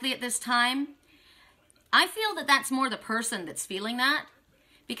not likely at this time, I feel that that's more the person that's feeling that,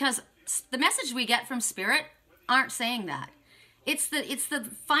 because the message we get from Spirit aren't saying that. It's the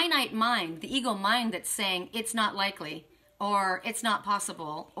finite mind, the ego mind, that's saying it's not likely, or it's not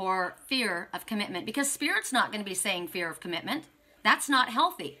possible, or fear of commitment, because Spirit's not going to be saying fear of commitment. That's not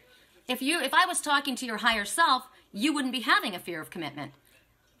healthy. If I was talking to your higher self, you wouldn't be having a fear of commitment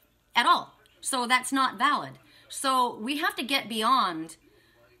at all. So that's not valid. So we have to get beyond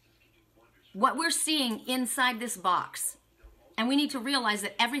what we're seeing inside this box. And we need to realize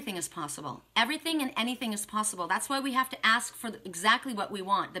that everything is possible. Everything and anything is possible. That's why we have to ask for exactly what we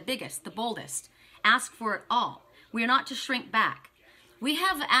want, the biggest, the boldest. Ask for it all. We are not to shrink back. We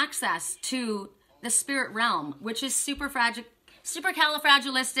have access to the spirit realm, which is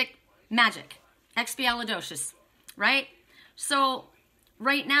supercalifragilistic magic, expialidocious, right? So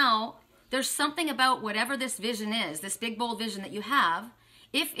right now, there's something about whatever this vision is, this big, bold vision that you have.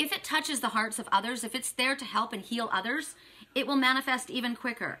 If it touches the hearts of others, if it's there to help and heal others, it will manifest even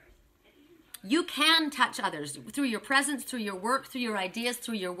quicker. You can touch others through your presence, through your work, through your ideas,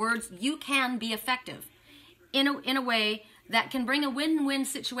 through your words. You can be effective in a way that can bring a win-win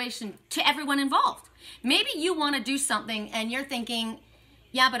situation to everyone involved. Maybe you want to do something and you're thinking,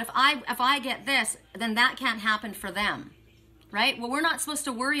 yeah, but if I get this, then that can't happen for them, right? Well, we're not supposed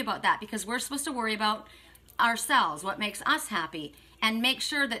to worry about that, because we're supposed to worry about ourselves, what makes us happy, and make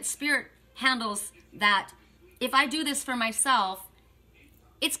sure that Spirit handles that. If I do this for myself,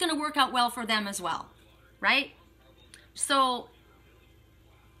 it's going to work out well for them as well, right? So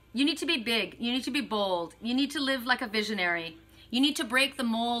you need to be big. You need to be bold. You need to live like a visionary. You need to break the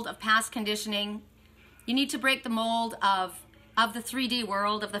mold of past conditioning. You need to break the mold of the 3D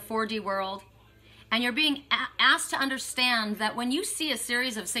world, of the 4D world. And you're being asked to understand that when you see a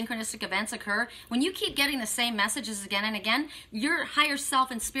series of synchronistic events occur, when you keep getting the same messages again and again, your higher self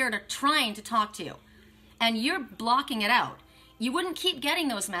and spirit are trying to talk to you. And you're blocking it out. You wouldn't keep getting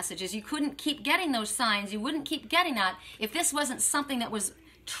those messages. You couldn't keep getting those signs. You wouldn't keep getting that if this wasn't something that was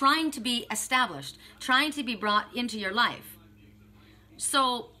trying to be established, trying to be brought into your life.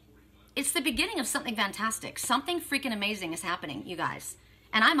 So it's the beginning of something fantastic. Something freaking amazing is happening, you guys.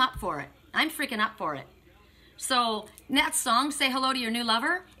 And I'm up for it. I'm freaking up for it. So that song, Say Hello to Your New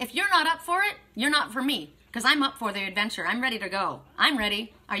Lover, if you're not up for it, you're not for me, because I'm up for the adventure. I'm ready to go. I'm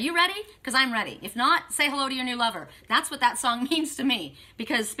ready. Are you ready? Because I'm ready. If not, say hello to your new lover. That's what that song means to me,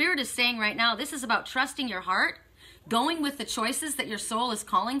 because Spirit is saying right now, this is about trusting your heart, going with the choices that your soul is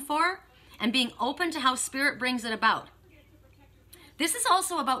calling for, and being open to how Spirit brings it about. This is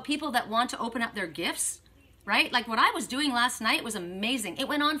also about people that want to open up their gifts, right? Like what I was doing last night was amazing. It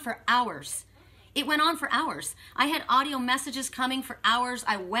went on for hours. It went on for hours. I had audio messages coming for hours.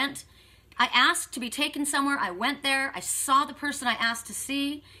 I asked to be taken somewhere. I went there. I saw the person I asked to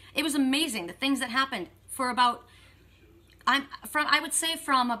see. It was amazing, the things that happened for about, I would say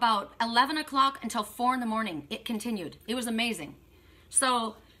from about 11 o'clock until 4 in the morning. It continued. It was amazing.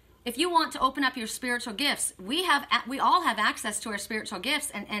 So if you want to open up your spiritual gifts, we all have access to our spiritual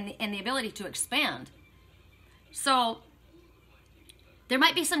gifts and the ability to expand. So there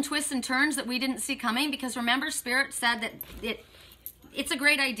might be some twists and turns that we didn't see coming, because remember, Spirit said that it's a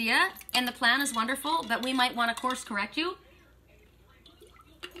great idea and the plan is wonderful, but we might want to course correct you.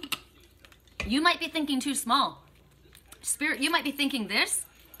 You might be thinking too small. Spirit, you might be thinking this,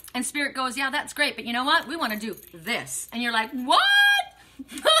 and Spirit goes, yeah, that's great, but you know what? We want to do this. And you're like, what?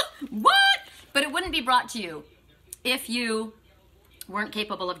 What? But it wouldn't be brought to you if you weren't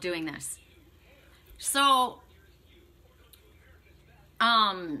capable of doing this. So,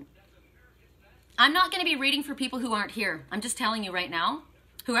 I'm not going to be reading for people who aren't here. I'm just telling you right now.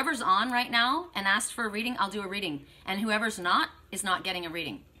 Whoever's on right now and asked for a reading, I'll do a reading. And whoever's not is not getting a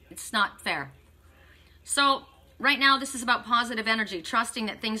reading. It's not fair. So right now, this is about positive energy, trusting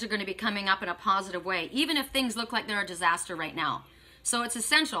that things are going to be coming up in a positive way, even if things look like they're a disaster right now. So it's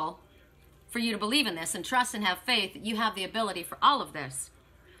essential for you to believe in this and trust and have faith that you have the ability for all of this.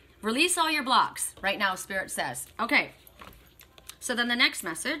 Release all your blocks right now, Spirit says. Okay. So then the next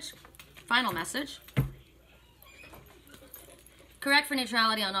message, final message. Correct for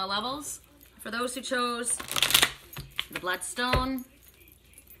neutrality on all levels. For those who chose the bloodstone.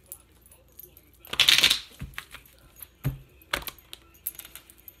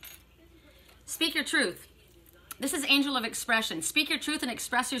 Speak your truth. This is Angel of Expression. Speak your truth and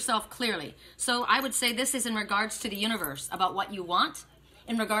express yourself clearly. So I would say this is in regards to the universe, about what you want.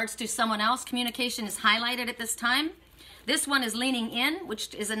 In regards to someone else, communication is highlighted at this time. This one is leaning in,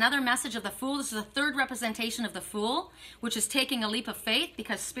 which is another message of the Fool. This is a third representation of the Fool, which is taking a leap of faith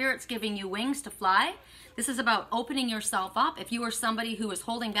because Spirit's giving you wings to fly. This is about opening yourself up. If you are somebody who is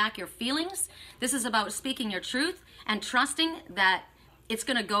holding back your feelings, this is about speaking your truth and trusting that it's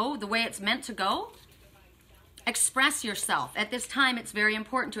going to go the way it's meant to go. Express yourself. At this time, it's very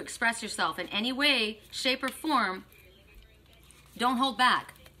important to express yourself in any way, shape, or form. Don't hold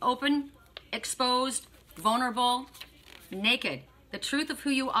back. Open, exposed, vulnerable, naked, the truth of who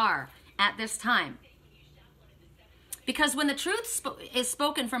you are at this time. Because when the truth is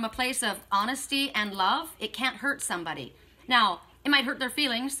spoken from a place of honesty and love, it can't hurt somebody. Now, it might hurt their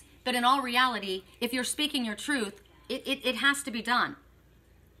feelings, but in all reality, if you're speaking your truth, it has to be done.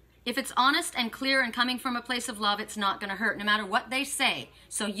 If it's honest and clear and coming from a place of love, it's not going to hurt, no matter what they say.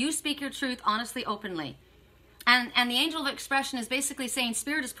 So you speak your truth honestly, openly. And the Angel of Expression is basically saying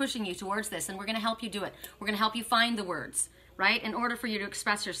Spirit is pushing you towards this, and we're going to help you do it. We're going to help you find the words, right, in order for you to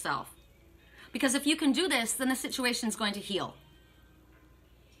express yourself. Because if you can do this, then the situation is going to heal.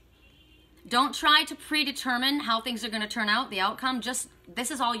 Don't try to predetermine how things are going to turn out, the outcome. Just, this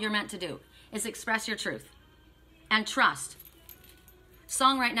is all you're meant to do, is express your truth and trust.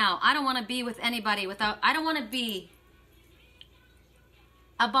 Song right now. I don't want to be with anybody without, I don't want to be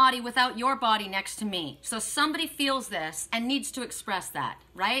a body without your body next to me. So somebody feels this and needs to express that,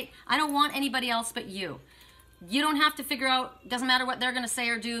 right? I don't want anybody else but you. You don't have to figure out, doesn't matter what they're going to say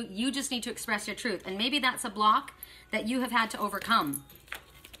or do, you just need to express your truth. And maybe that's a block that you have had to overcome.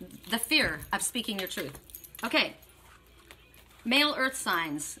 The fear of speaking your truth. Okay. Male earth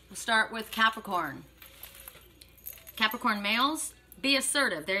signs. We'll start with Capricorn. Capricorn males, be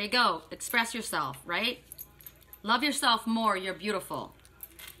assertive. There you go. Express yourself, right? Love yourself more. You're beautiful.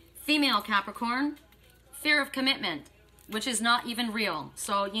 Female Capricorn, fear of commitment, which is not even real.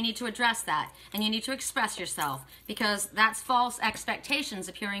 So you need to address that, and you need to express yourself, because that's false expectations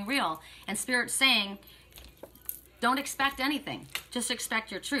appearing real. And Spirit's saying, don't expect anything. Just expect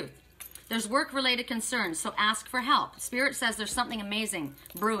your truth. There's work-related concerns, so ask for help. Spirit says there's something amazing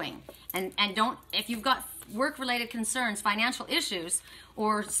brewing. And don't, if you've got work-related concerns, financial issues,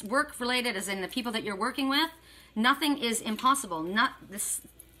 or work-related as in the people that you're working with, nothing is impossible.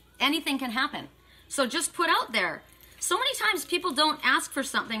 Anything can happen. So just put out there. So many times people don't ask for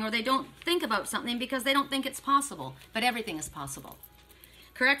something, or they don't think about something because they don't think it's possible. But everything is possible.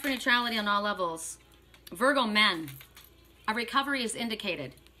 Correct for neutrality on all levels. Virgo men, a recovery is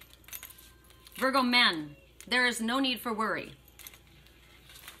indicated. Virgo men, there is no need for worry.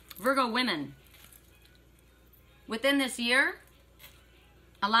 Virgo women, within this year,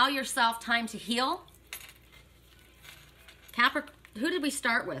 allow yourself time to heal. Who did we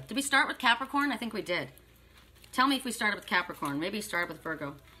start with? Did we start with Capricorn? I think we did. Tell me if we started with Capricorn. Maybe you started with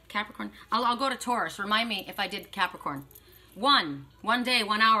Virgo. Capricorn. I'll go to Taurus. Remind me if I did Capricorn. One day,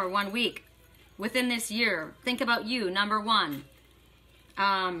 1 hour, 1 week. Within this year, think about you, number one.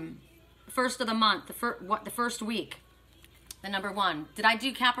 First of the month, the first week, the number one. Did I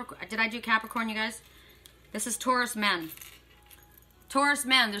do Capricorn, you guys? This is Taurus men. Taurus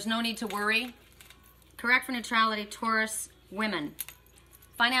men, there's no need to worry. Correct for neutrality, Taurus women.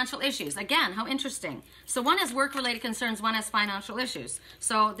 Financial issues. Again, how interesting. So one has work-related concerns, one has financial issues.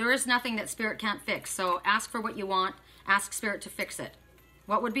 So there is nothing that Spirit can't fix. So ask for what you want. Ask Spirit to fix it.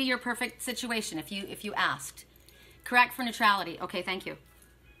 What would be your perfect situation if you asked? Correct for neutrality. Okay, thank you.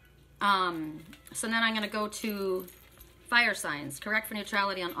 So then I'm going to go to fire signs. Correct for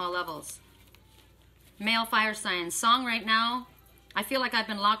neutrality on all levels. Male fire signs. Song right now. I feel like I've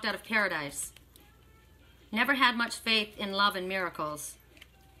been locked out of paradise. Never had much faith in love and miracles.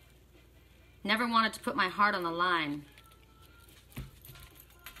 Never wanted to put my heart on the line.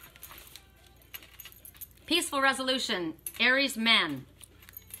 Peaceful resolution. Aries men.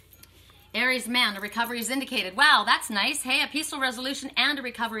 Aries men, a recovery is indicated. Wow, that's nice. Hey, a peaceful resolution and a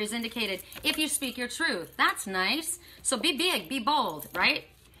recovery is indicated if you speak your truth. That's nice. So be big, be bold, right?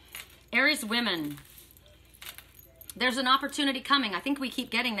 Aries women. There's an opportunity coming. I think we keep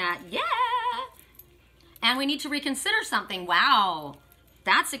getting that. Yeah. And we need to reconsider something. Wow.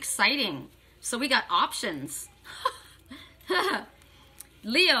 That's exciting. So we got options.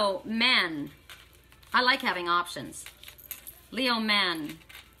 Leo men. I like having options. Leo men.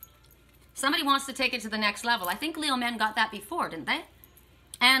 Somebody wants to take it to the next level. I think Leo men got that before, didn't they?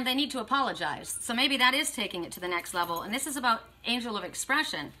 And they need to apologize. So maybe that is taking it to the next level. And this is about angel of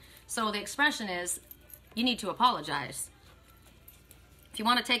expression. So the expression is, you need to apologize. If you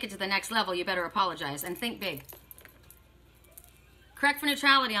want to take it to the next level, you better apologize and think big. Correct for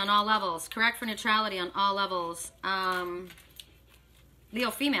neutrality on all levels. Correct for neutrality on all levels.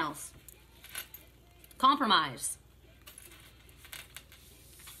 Leo females. Compromise.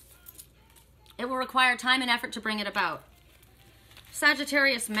 It will require time and effort to bring it about.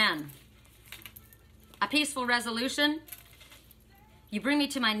 Sagittarius men. A peaceful resolution. You bring me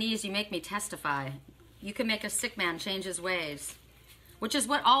to my knees, you make me testify. You can make a sick man change his ways. Which is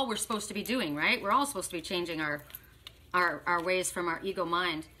what all we're supposed to be doing, right? We're all supposed to be changing our ways from our ego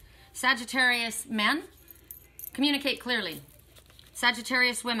mind. Sagittarius men. Communicate clearly.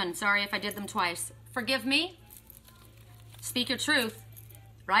 Sagittarius women. Sorry if I did them twice. Forgive me. Speak your truth,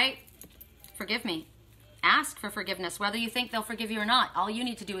 right? Forgive me. Ask for forgiveness, whether you think they'll forgive you or not. All you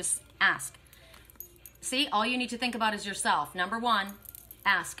need to do is ask. See, all you need to think about is yourself. Number one,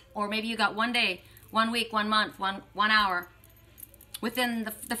 ask. Or maybe you got 1 day, 1 week, 1 month, one hour within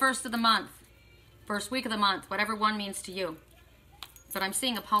the first of the month, first week of the month, whatever one means to you. But I'm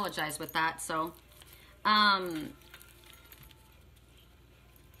seeing apologize with that, so.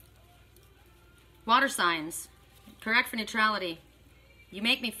 Water signs. Correct for neutrality. You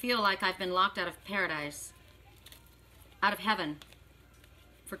make me feel like I've been locked out of paradise, out of heaven,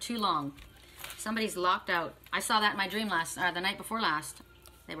 for too long. Somebody's locked out. I saw that in my dream the night before last.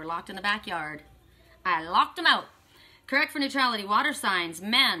 They were locked in the backyard. I locked them out. Correct for neutrality, water signs,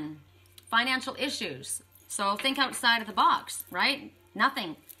 men, financial issues. So think outside of the box, right?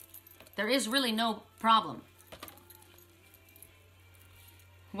 Nothing. There is really no problem.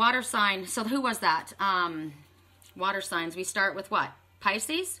 Water sign. So who was that? Water signs. We start with what?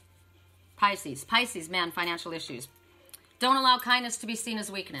 Pisces? Pisces. Pisces, man, financial issues. Don't allow kindness to be seen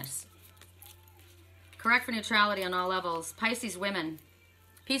as weakness. Correct for neutrality on all levels. Pisces, women.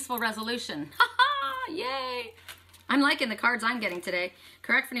 Peaceful resolution. Ha ha! Yay! I'm liking the cards I'm getting today.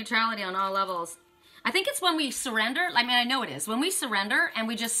 Correct for neutrality on all levels. I think it's when we surrender. I mean, I know it is. When we surrender and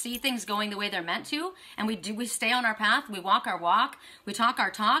we just see things going the way they're meant to, and we stay on our path, we walk our walk, we talk our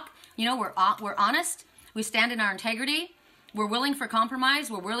talk, you know, we're honest, we stand in our integrity, we're willing for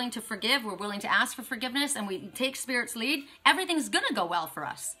compromise, we're willing to forgive, we're willing to ask for forgiveness, and we take Spirit's lead, everything's going to go well for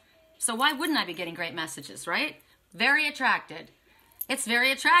us. So why wouldn't I be getting great messages, right? Very attracted. It's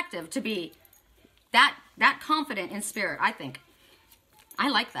very attractive to be that confident in Spirit, I think. I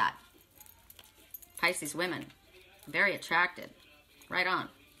like that. Pisces women, very attracted. Right on.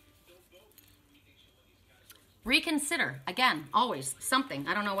 Reconsider. Again, always something.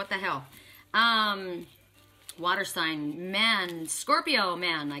 I don't know what the hell. Water sign, men, Scorpio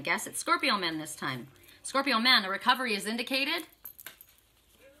men. I guess it's Scorpio men this time. Scorpio men, a recovery is indicated.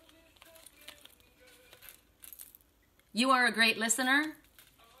 You are a great listener.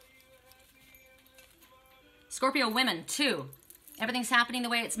 Scorpio women, 2. Everything's happening the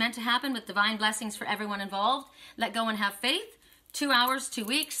way it's meant to happen with divine blessings for everyone involved. Let go and have faith. 2 hours, 2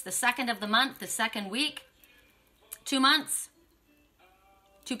 weeks, the 2nd of the month, the 2nd week. 2 months.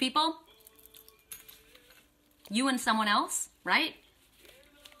 2 people. You and someone else, right?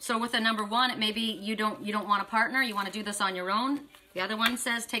 So with a number 1, it may be you don't want a partner. You want to do this on your own. The other one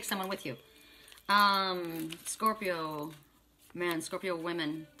says take someone with you. Scorpio men, Scorpio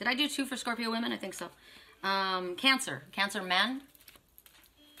women. Did I do 2 for Scorpio women? I think so. Cancer men.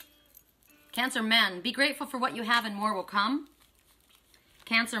 Cancer men, be grateful for what you have and more will come.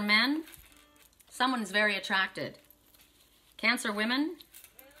 Cancer men, someone is very attracted. Cancer women,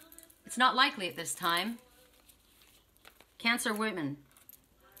 it's not likely at this time. Cancer women,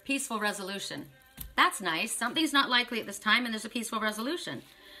 peaceful resolution. That's nice. Something's not likely at this time and there's a peaceful resolution.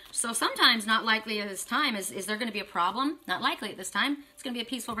 So sometimes not likely at this time is there going to be a problem? Not likely at this time. It's going to be a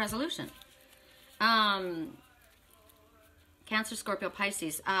peaceful resolution. Cancer, Scorpio,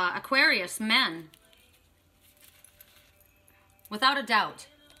 Pisces. Aquarius, men. Without a doubt.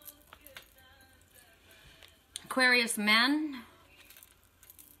 Aquarius, men.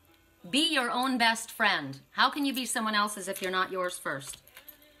 Be your own best friend. How can you be someone else's if you're not yours first?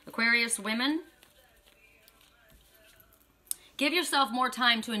 Aquarius, women. Give yourself more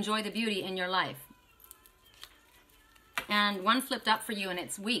time to enjoy the beauty in your life. And 1 flipped up for you, and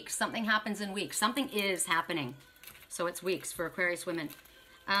it's weeks. Something happens in weeks. Something is happening. So it's weeks for Aquarius women.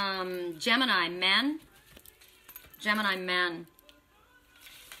 Gemini men. Gemini men.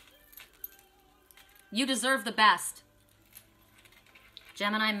 You deserve the best.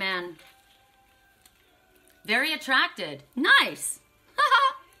 Gemini men. Very attracted. Nice.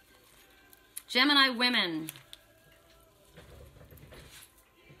 Gemini women.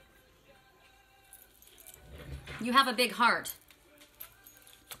 You have a big heart.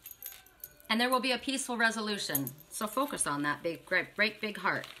 And there will be a peaceful resolution. So focus on that great big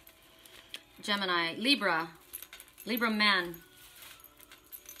heart. Gemini, Libra. Libra men.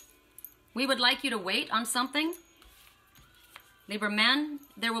 We would like you to wait on something. Libra men,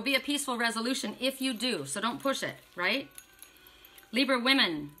 there will be a peaceful resolution if you do. So don't push it, right? Libra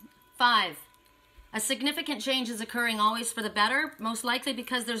women, 5. A significant change is occurring always for the better, most likely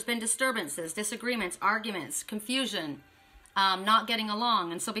because there's been disturbances, disagreements, arguments, confusion, not getting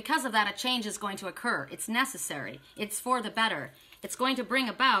along. And so because of that, a change is going to occur. It's necessary. It's for the better. It's going to bring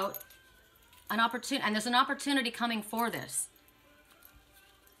about an opportunity, and there's an opportunity coming for this.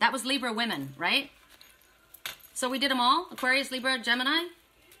 That was Libra women, right? So we did them all? Aquarius, Libra, Gemini?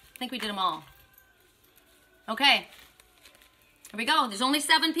 I think we did them all. Okay. Here we go. There's only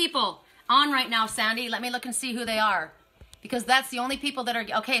 7 people on right now, Sandy. Let me look and see who they are, because that's the only people that are...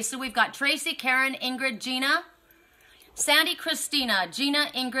 Okay, so we've got Tracy, Karen, Ingrid, Gina, Sandy, Christina, Gina,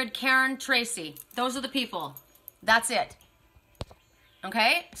 Ingrid, Karen, Tracy. Those are the people. That's it.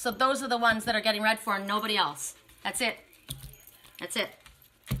 Okay? So those are the ones that are getting read for and nobody else. That's it. That's it.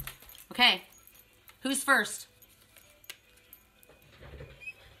 Okay. Who's first?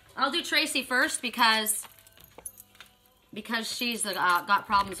 I'll do Tracy first because she's got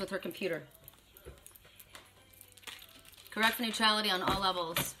problems with her computer. Correct neutrality on all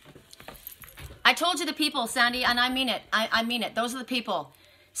levels. I told you the people, Sandy, and I mean it. I mean it. Those are the people.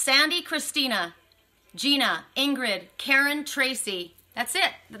 Sandy, Christina, Gina, Ingrid, Karen, Tracy. That's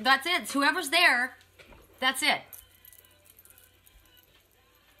it. That's it. It's whoever's there, that's it.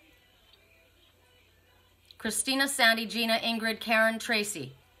 Christina, Sandy, Gina, Ingrid, Karen,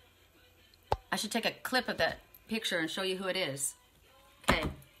 Tracy. I should take a clip of that picture and show you who it is. Okay.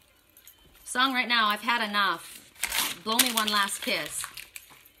 Song right now, I've had enough. Blow me one last kiss.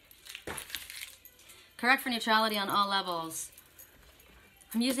 Correct for neutrality on all levels.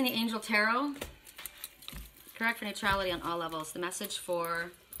 I'm using the Angel Tarot. Correct for neutrality on all levels. The message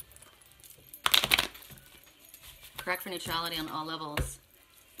for correct for neutrality on all levels.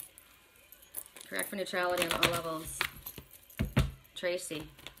 Correct for neutrality on all levels. Tracy.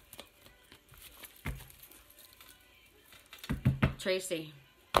 Tracy.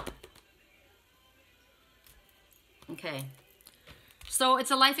 Okay. So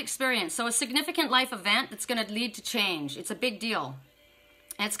it's a life experience. So a significant life event that's going to lead to change. It's a big deal.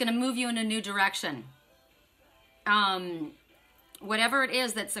 And it's going to move you in a new direction. Whatever it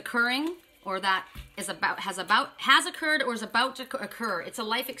is that's occurring or that is has occurred or is about to occur, it's a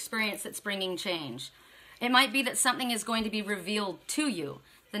life experience that's bringing change. It might be that something is going to be revealed to you.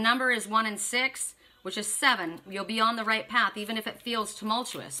 The number is 1 and 6, which is 7. You'll be on the right path, even if it feels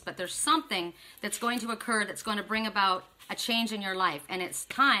tumultuous. But there's something that's going to occur that's going to bring about a change in your life, and it's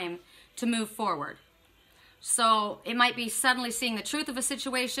time to move forward. So it might be suddenly seeing the truth of a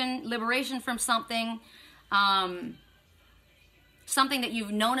situation, liberation from something, something that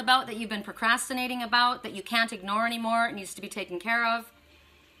you've known about, that you've been procrastinating about, that you can't ignore anymore. It needs to be taken care of.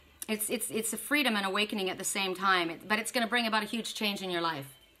 It's a freedom and awakening at the same time, but it's going to bring about a huge change in your life.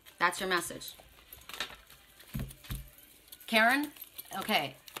 That's your message. Karen?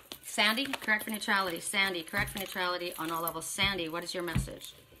 Okay. Sandy, correct for neutrality. Sandy, correct for neutrality on all levels. Sandy, what is your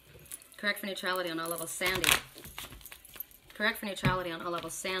message? Correct for neutrality on all levels. Sandy. Correct for neutrality on all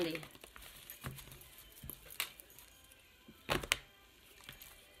levels. Sandy.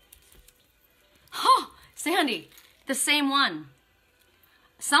 Oh, Sandy, the same one.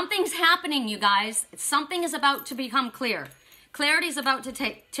 Something's happening, you guys. Something is about to become clear. Clarity is about to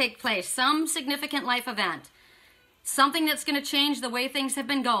take place. Some significant life event. Something that's going to change the way things have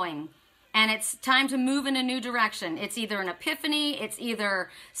been going. And it's time to move in a new direction. It's either an epiphany. It's either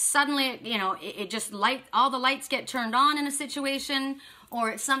suddenly, you know, it just all the lights get turned on in a situation.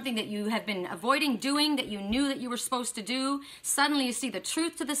 Or it's something that you have been avoiding doing that you knew that you were supposed to do. Suddenly you see the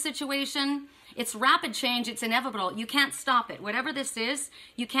truth to the situation. It's rapid change. It's inevitable. You can't stop it. Whatever this is,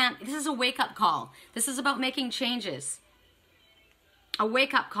 you can't. This is a wake-up call. This is about making changes. A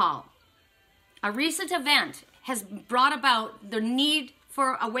wake-up call. A recent event has brought about the need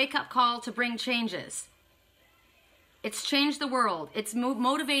for a wake-up call to bring changes. It's changed the world. It's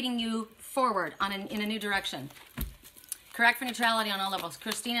motivating you forward in a new direction. Correct for neutrality on all levels.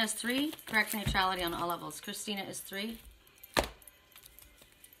 Christina is 3. Correct for neutrality on all levels. Christina is 3.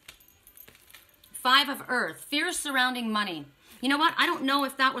 5 of Earth. Fears surrounding money. You know what? I don't know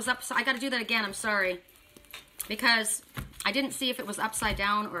if that was upside. I got to do that again. I'm sorry. Because I didn't see if it was upside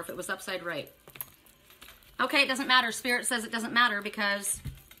down or if it was upside right. Okay, it doesn't matter. Spirit says it doesn't matter because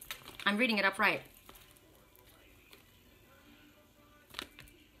I'm reading it upright.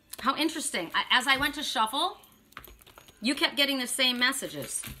 How interesting. As I went to shuffle, you kept getting the same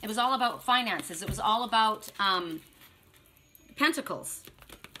messages. It was all about finances. It was all about pentacles.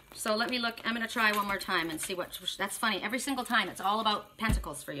 So let me look. I'm going to try one more time and see what... That's funny. Every single time, it's all about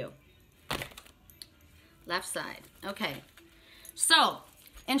pentacles for you. Left side. Okay. So,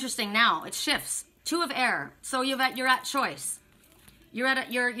 interesting. Now, it shifts. 2 of air. So you're at choice. You're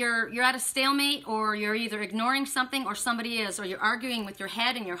at a stalemate, or you're either ignoring something or somebody is, or you're arguing with your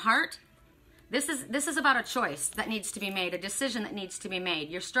head and your heart. This is about a choice that needs to be made, a decision that needs to be made.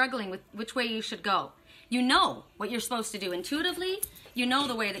 You're struggling with which way you should go. You know what you're supposed to do intuitively. You know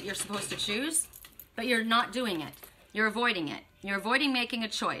the way that you're supposed to choose, but you're not doing it. You're avoiding it. You're avoiding making a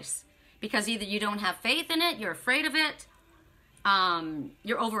choice because either you don't have faith in it, you're afraid of it,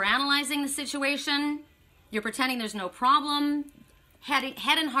 you're overanalyzing the situation, you're pretending there's no problem, head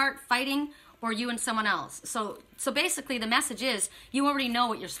and heart fighting, or you and someone else. So basically the message is you already know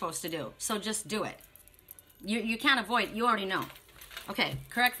what you're supposed to do, so just do it. You can't avoid it. You already know. Okay,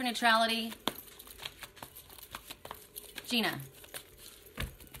 correct for neutrality. Gina.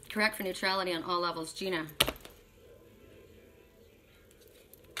 Correct for neutrality on all levels. Gina.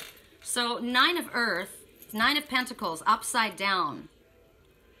 So 9 of Earth, 9 of Pentacles, upside down.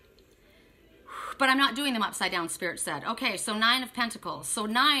 But I'm not doing them upside down, Spirit said. Okay, so 9 of Pentacles. So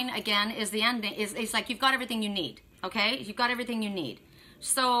 9, again, is the ending. It's like you've got everything you need. Okay? You've got everything you need.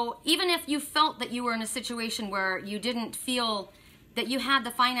 So even if you felt that you were in a situation where you didn't feel that you had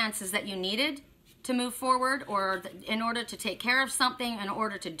the finances that you needed, to move forward, or in order to take care of something, in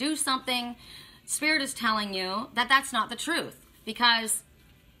order to do something, Spirit is telling you that that's not the truth, because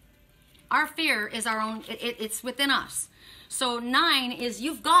our fear is our own, it's within us. So 9 is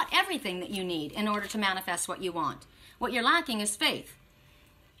you've got everything that you need in order to manifest what you want. What you're lacking is faith.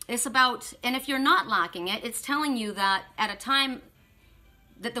 It's about, and if you're not lacking it, it's telling you that at a time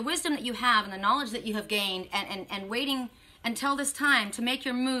that the wisdom that you have and the knowledge that you have gained and waiting until this time to make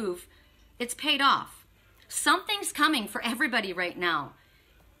your move, it's paid off. Something's coming for everybody right now.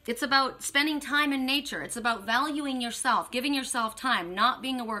 It's about spending time in nature. It's about valuing yourself, giving yourself time, not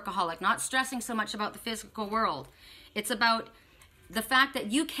being a workaholic, not stressing so much about the physical world. It's about the fact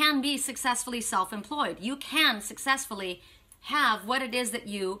that you can be successfully self-employed. You can successfully have what it is that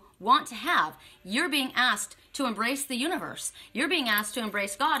you want to have. You're being asked to embrace the universe. You're being asked to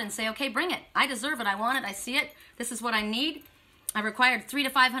embrace God and say, okay, bring it. I deserve it. I want it. I see it. This is what I need. I required $300 to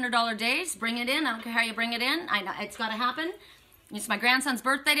 $500 days. Bring it in. I don't care how you bring it in. It's got to happen. It's my grandson's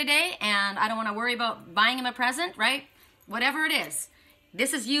birthday today, and I don't want to worry about buying him a present, right? Whatever it is.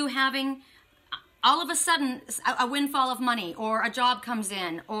 This is you having all of a sudden a windfall of money, or a job comes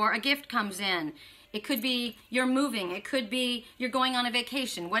in, or a gift comes in. It could be you're moving. It could be you're going on a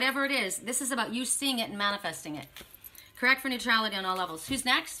vacation. Whatever it is, this is about you seeing it and manifesting it. Correct for neutrality on all levels. Who's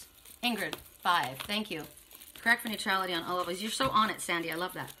next? Ingrid, 5. Thank you. Correct for neutrality on all levels. You're so on it, Sandy. I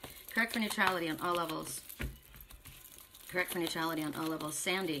love that. Correct for neutrality on all levels. Correct for neutrality on all levels.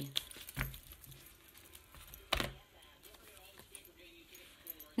 Sandy.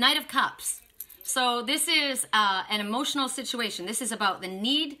 Knight of Cups. So this is an emotional situation. This is about the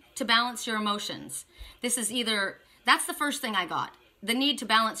need to balance your emotions. This is either, that's the first thing I got. The need to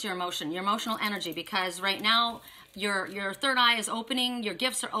balance your emotion, your emotional energy, because right now your third eye is opening, your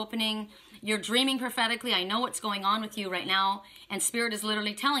gifts are opening, you're dreaming prophetically. I know what's going on with you right now, and Spirit is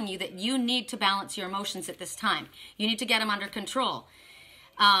literally telling you that you need to balance your emotions at this time. You need to get them under control.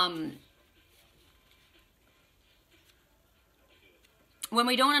 When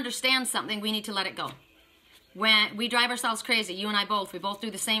we don't understand something, we need to let it go. When we drive ourselves crazy, you and I both, we both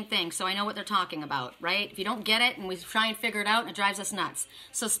do the same thing, so I know what they're talking about, right? If you don't get it and we try and figure it out, it drives us nuts.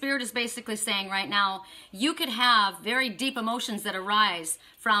 So Spirit is basically saying right now, you could have very deep emotions that arise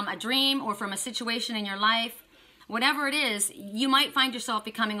from a dream or from a situation in your life. Whatever it is, you might find yourself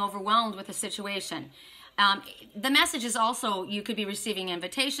becoming overwhelmed with a situation. The message is also, you could be receiving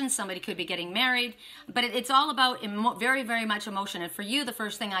invitations, somebody could be getting married, but it's all about very, very much emotion. And for you, the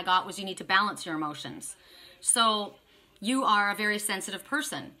first thing I got was you need to balance your emotions. So you are a very sensitive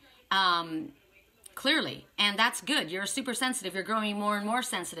person, clearly, and that's good. You're super sensitive. You're growing more and more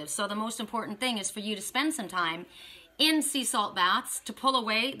sensitive. So the most important thing is for you to spend some time in sea salt baths to pull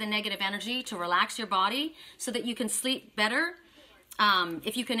away the negative energy, to relax your body so that you can sleep better.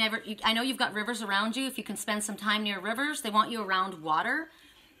 If you can ever, I know you've got rivers around you. If you can spend some time near rivers, they want you around water.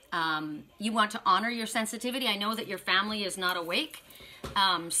 You want to honor your sensitivity. I know that your family is not awake.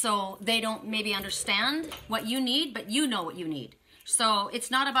 So they don't maybe understand what you need, but you know what you need. So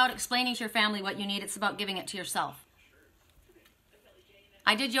it's not about explaining to your family what you need. It's about giving it to yourself.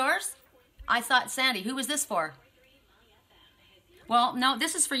 I did yours? I thought, Sandy, who was this for? Well, no,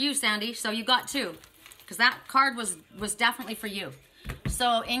 this is for you, Sandy. So you got 2, because that card was definitely for you.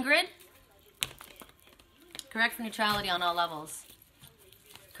 So Ingrid, correct for neutrality on all levels.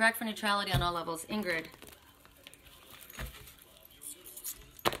 Correct for neutrality on all levels. Ingrid.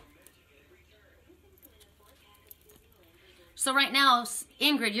 So right now,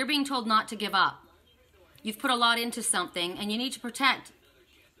 Ingrid, you're being told not to give up. You've put a lot into something, and you need to protect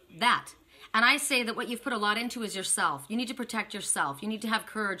that. And I say that what you've put a lot into is yourself. You need to protect yourself. You need to have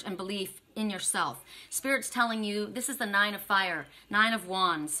courage and belief in yourself. Spirit's telling you, this is the 9 of fire, 9 of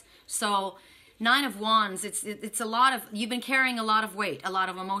wands. So 9 of wands, it's a lot of, you've been carrying a lot of weight, a lot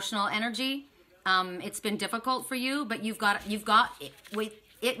of emotional energy. It's been difficult for you, but you've got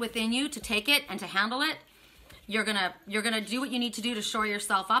it within you to take it and to handle it. You're gonna do what you need to do to shore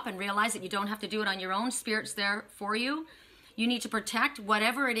yourself up and realize that you don't have to do it on your own. Spirit's there for you. You need to protect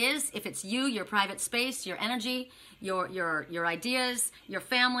whatever it is, if it's you, your private space, your energy, your ideas, your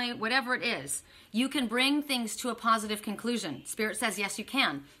family, whatever it is. You can bring things to a positive conclusion. Spirit says, yes, you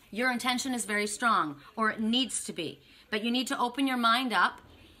can. Your intention is very strong, or it needs to be. But you need to open your mind up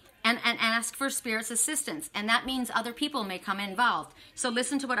and ask for Spirit's assistance. And that means other people may come involved. So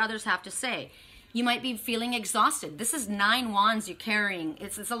listen to what others have to say. You might be feeling exhausted. This is 9 wands you're carrying.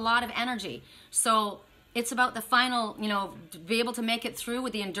 It's a lot of energy. So it's about the final, to be able to make it through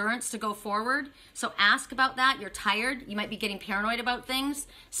with the endurance to go forward. So ask about that. You're tired. You might be getting paranoid about things.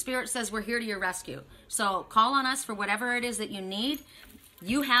 Spirit says we're here to your rescue. So call on us for whatever it is that you need.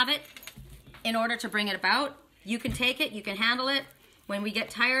 You have it. in order to bring it about. You can take it, you can handle it. When we get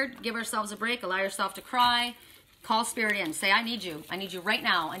tired, give ourselves a break, allow yourself to cry, call spirit in, say, I need you right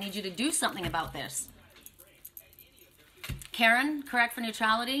now. I need you to do something about this. Karen, correct for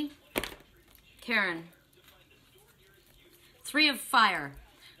neutrality. Karen. 3 of fire.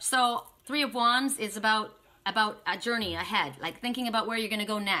 So 3 of wands is about a journey ahead, like thinking about where you're going to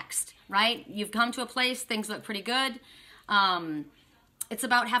go next, right? You've come to a place, things look pretty good. It's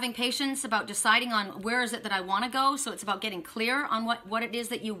about having patience, about deciding on where is it that I want to go. So it's about getting clear on what it is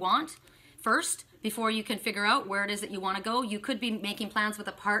that you want first before you can figure out where it is that you want to go. You could be making plans with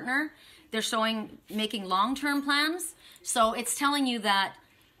a partner. They're showing making long-term plans. So it's telling you that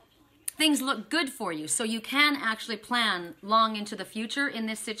things look good for you. So you can actually plan long into the future in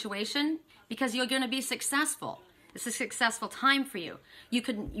this situation because you're going to be successful. It's a successful time for you.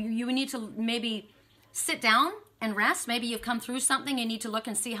 You need to maybe sit down and rest. Maybe you've come through something. You need to look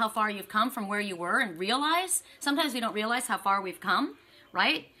and see how far you've come from where you were and realize. Sometimes we don't realize how far we've come,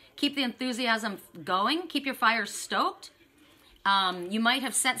 right? Keep the enthusiasm going. Keep your fire stoked. You might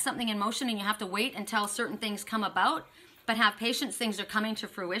have set something in motion and you have to wait until certain things come about, but have patience. Things are coming to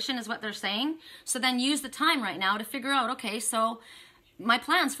fruition is what they're saying. So then use the time right now to figure out, okay, so my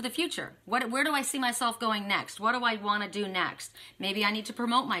plans for the future. Where do I see myself going next? What do I want to do next? Maybe I need to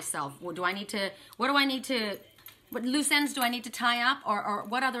promote myself. What loose ends do I need to tie up? Or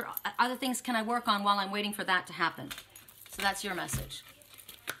what other things can I work on while I'm waiting for that to happen? So that's your message.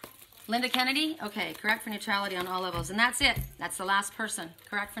 Linda Kennedy, okay, correct for neutrality on all levels. And that's it. That's the last person.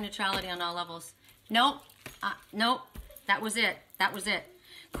 Correct for neutrality on all levels. Nope. Nope. That was it. That was it.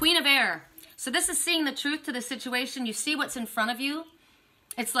 Queen of Air. So this is seeing the truth to the situation. You see what's in front of you.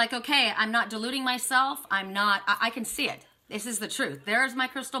 It's like, okay, I'm not deluding myself. I can see it. This is the truth. There's my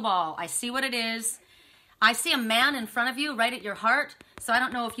crystal ball. I see what it is. I see a man in front of you right at your heart. So I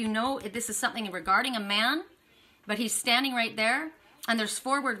don't know if you know if this is something regarding a man, but he's standing right there. And there's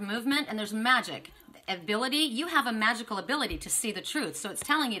forward movement and there's magic ability. You have a magical ability to see the truth. So it's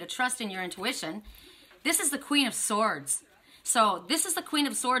telling you to trust in your intuition. This is the Queen of Swords. So this is the Queen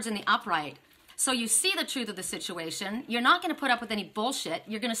of Swords in the upright. So you see the truth of the situation. You're not going to put up with any bullshit.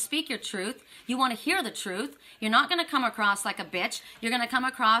 You're going to speak your truth. You want to hear the truth. You're not going to come across like a bitch. You're going to come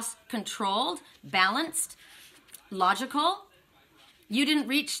across controlled, balanced, logical. You didn't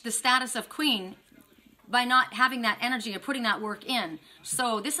reach the status of queen by not having that energy or putting that work in.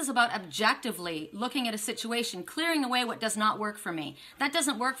 So this is about objectively looking at a situation, clearing away what does not work for me. That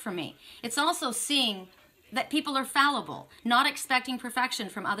doesn't work for me. It's also seeing that people are fallible, not expecting perfection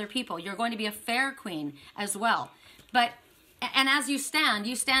from other people. You're going to be a fair queen as well. And as you stand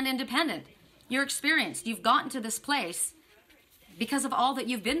independent. You're experienced. You've gotten to this place because of all that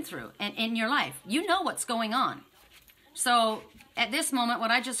you've been through in your life. You know what's going on. So at this moment,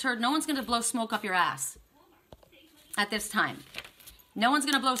 what I just heard, no one's going to blow smoke up your ass at this time. No one's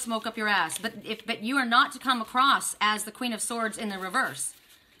going to blow smoke up your ass. But you are not to come across as the Queen of Swords in the reverse.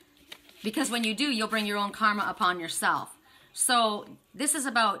 Because when you do, you'll bring your own karma upon yourself. So this is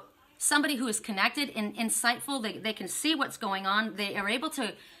about somebody who is connected and insightful. They can see what's going on. They are able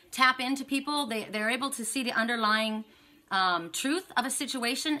to tap into people. They're able to see the underlying truth of a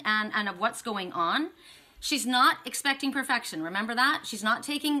situation and of what's going on. She's not expecting perfection. Remember that? She's not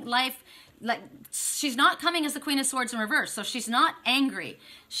taking life, she's not coming as the Queen of Swords in reverse. So she's not angry.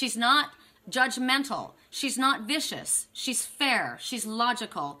 She's not judgmental. She's not vicious. She's fair. She's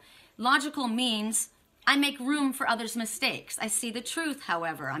logical. Logical means I make room for others' mistakes. I see the truth,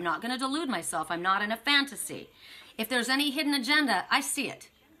 however. I'm not going to delude myself. I'm not in a fantasy. If there's any hidden agenda, I see it.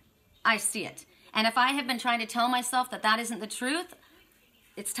 I see it. And if I have been trying to tell myself that that isn't the truth,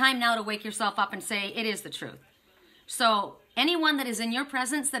 it's time now to wake yourself up and say it is the truth. So anyone that is in your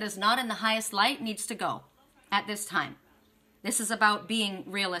presence that is not in the highest light needs to go at this time. This is about being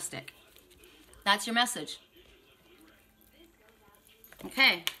realistic. That's your message.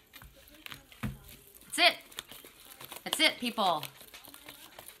 Okay. That's it. That's it, people.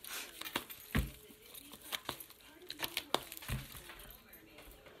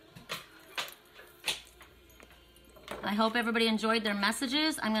 I hope everybody enjoyed their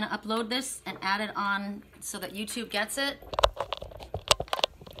messages. I'm going to upload this and add it on so that YouTube gets it.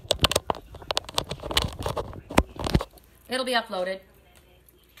 It'll be uploaded.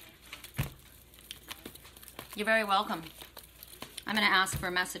 You're very welcome. I'm going to ask for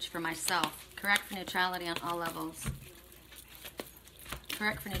a message for myself. Correct for neutrality on all levels.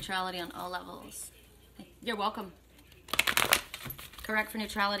 Correct for neutrality on all levels. You're welcome. Correct for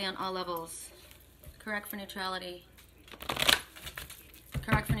neutrality on all levels. Correct for neutrality.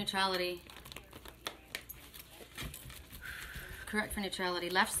 Correct for neutrality. correct for neutrality.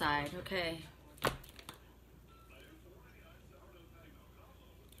 Left side, okay.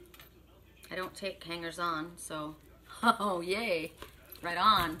 I don't take hangers on, so, oh, yay. Right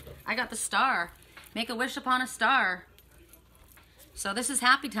on. I got the star. Make a wish upon a star. So this is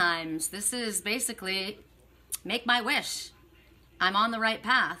happy times. This is basically make my wish. I'm on the right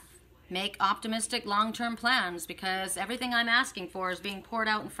path. Make optimistic long-term plans because everything I'm asking for is being poured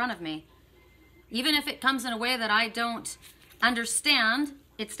out in front of me. Even if it comes in a way that I don't understand,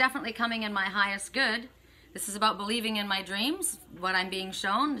 it's definitely coming in my highest good. This is about believing in my dreams, what I'm being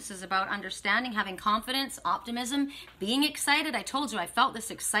shown. This is about understanding, having confidence, optimism, being excited. I told you I felt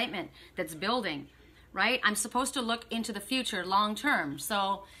this excitement that's building, right? I'm supposed to look into the future long term.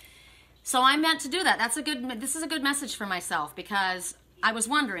 So I'm meant to do that. This is a good message for myself because I was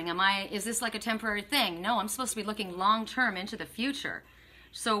wondering, is this like a temporary thing? No, I'm supposed to be looking long term into the future.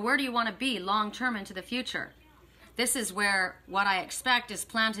 So where do you want to be long term into the future? This is where what I expect is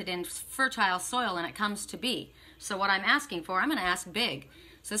planted in fertile soil and it comes to be. So what I'm asking for, I'm going to ask big.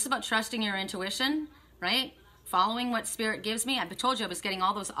 So this is about trusting your intuition, right? Following what Spirit gives me. I told you I was getting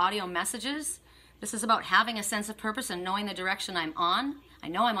all those audio messages. This is about having a sense of purpose and knowing the direction I'm on. I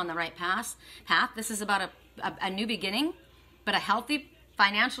know I'm on the right path. This is about a new beginning, but a healthy,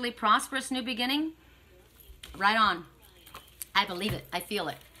 financially prosperous new beginning. Right on. I believe it. I feel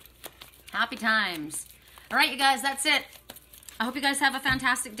it. Happy times. All right, you guys, that's it. I hope you guys have a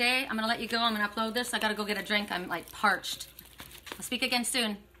fantastic day. I'm going to let you go. I'm going to upload this. I got to go get a drink. I'm like parched. I'll speak again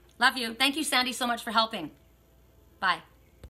soon. Love you. Thank you, Sandy, so much for helping. Bye.